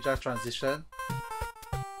moment. Let me just transition.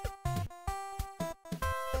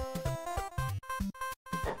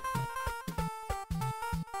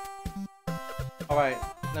 Alright,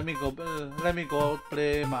 let me go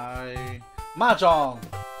play my Mahjong.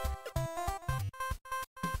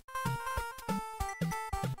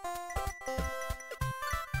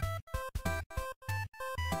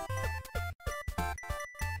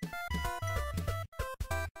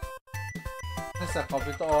 I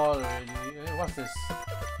completed all already. What's this?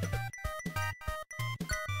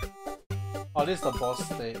 Oh, this is the boss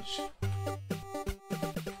stage.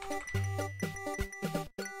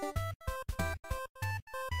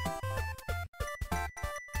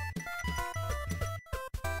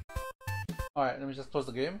 Alright, let me just close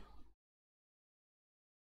the game.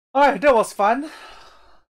 Alright, that was fun.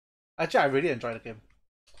 Actually, I really enjoyed the game.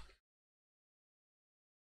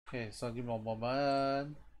 Okay, so give me a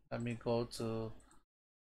moment. Let me go to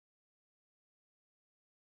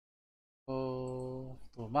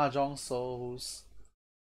Mahjong Souls.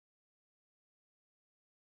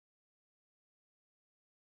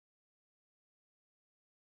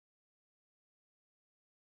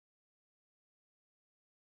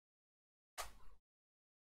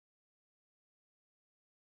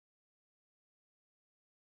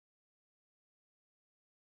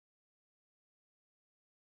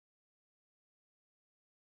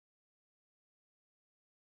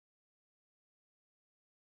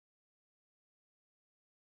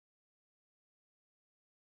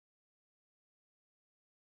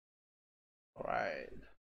 Alright.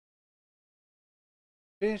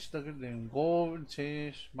 Change the then go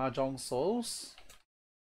change Mahjong Souls.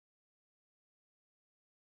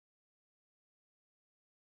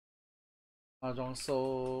 Mahjong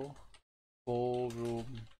Soul Go Room.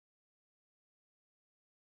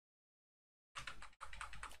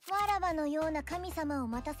 わらわのような神様を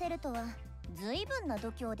待たせるとは随分な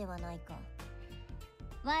度胸ではないか。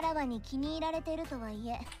わらわに気に入られてるとはい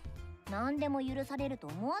え、何でも許されると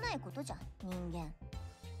思わないことじゃ、人間。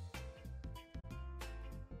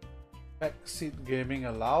Backseat gaming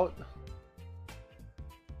allowed.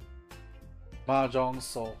 Mahjong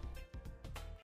Soul.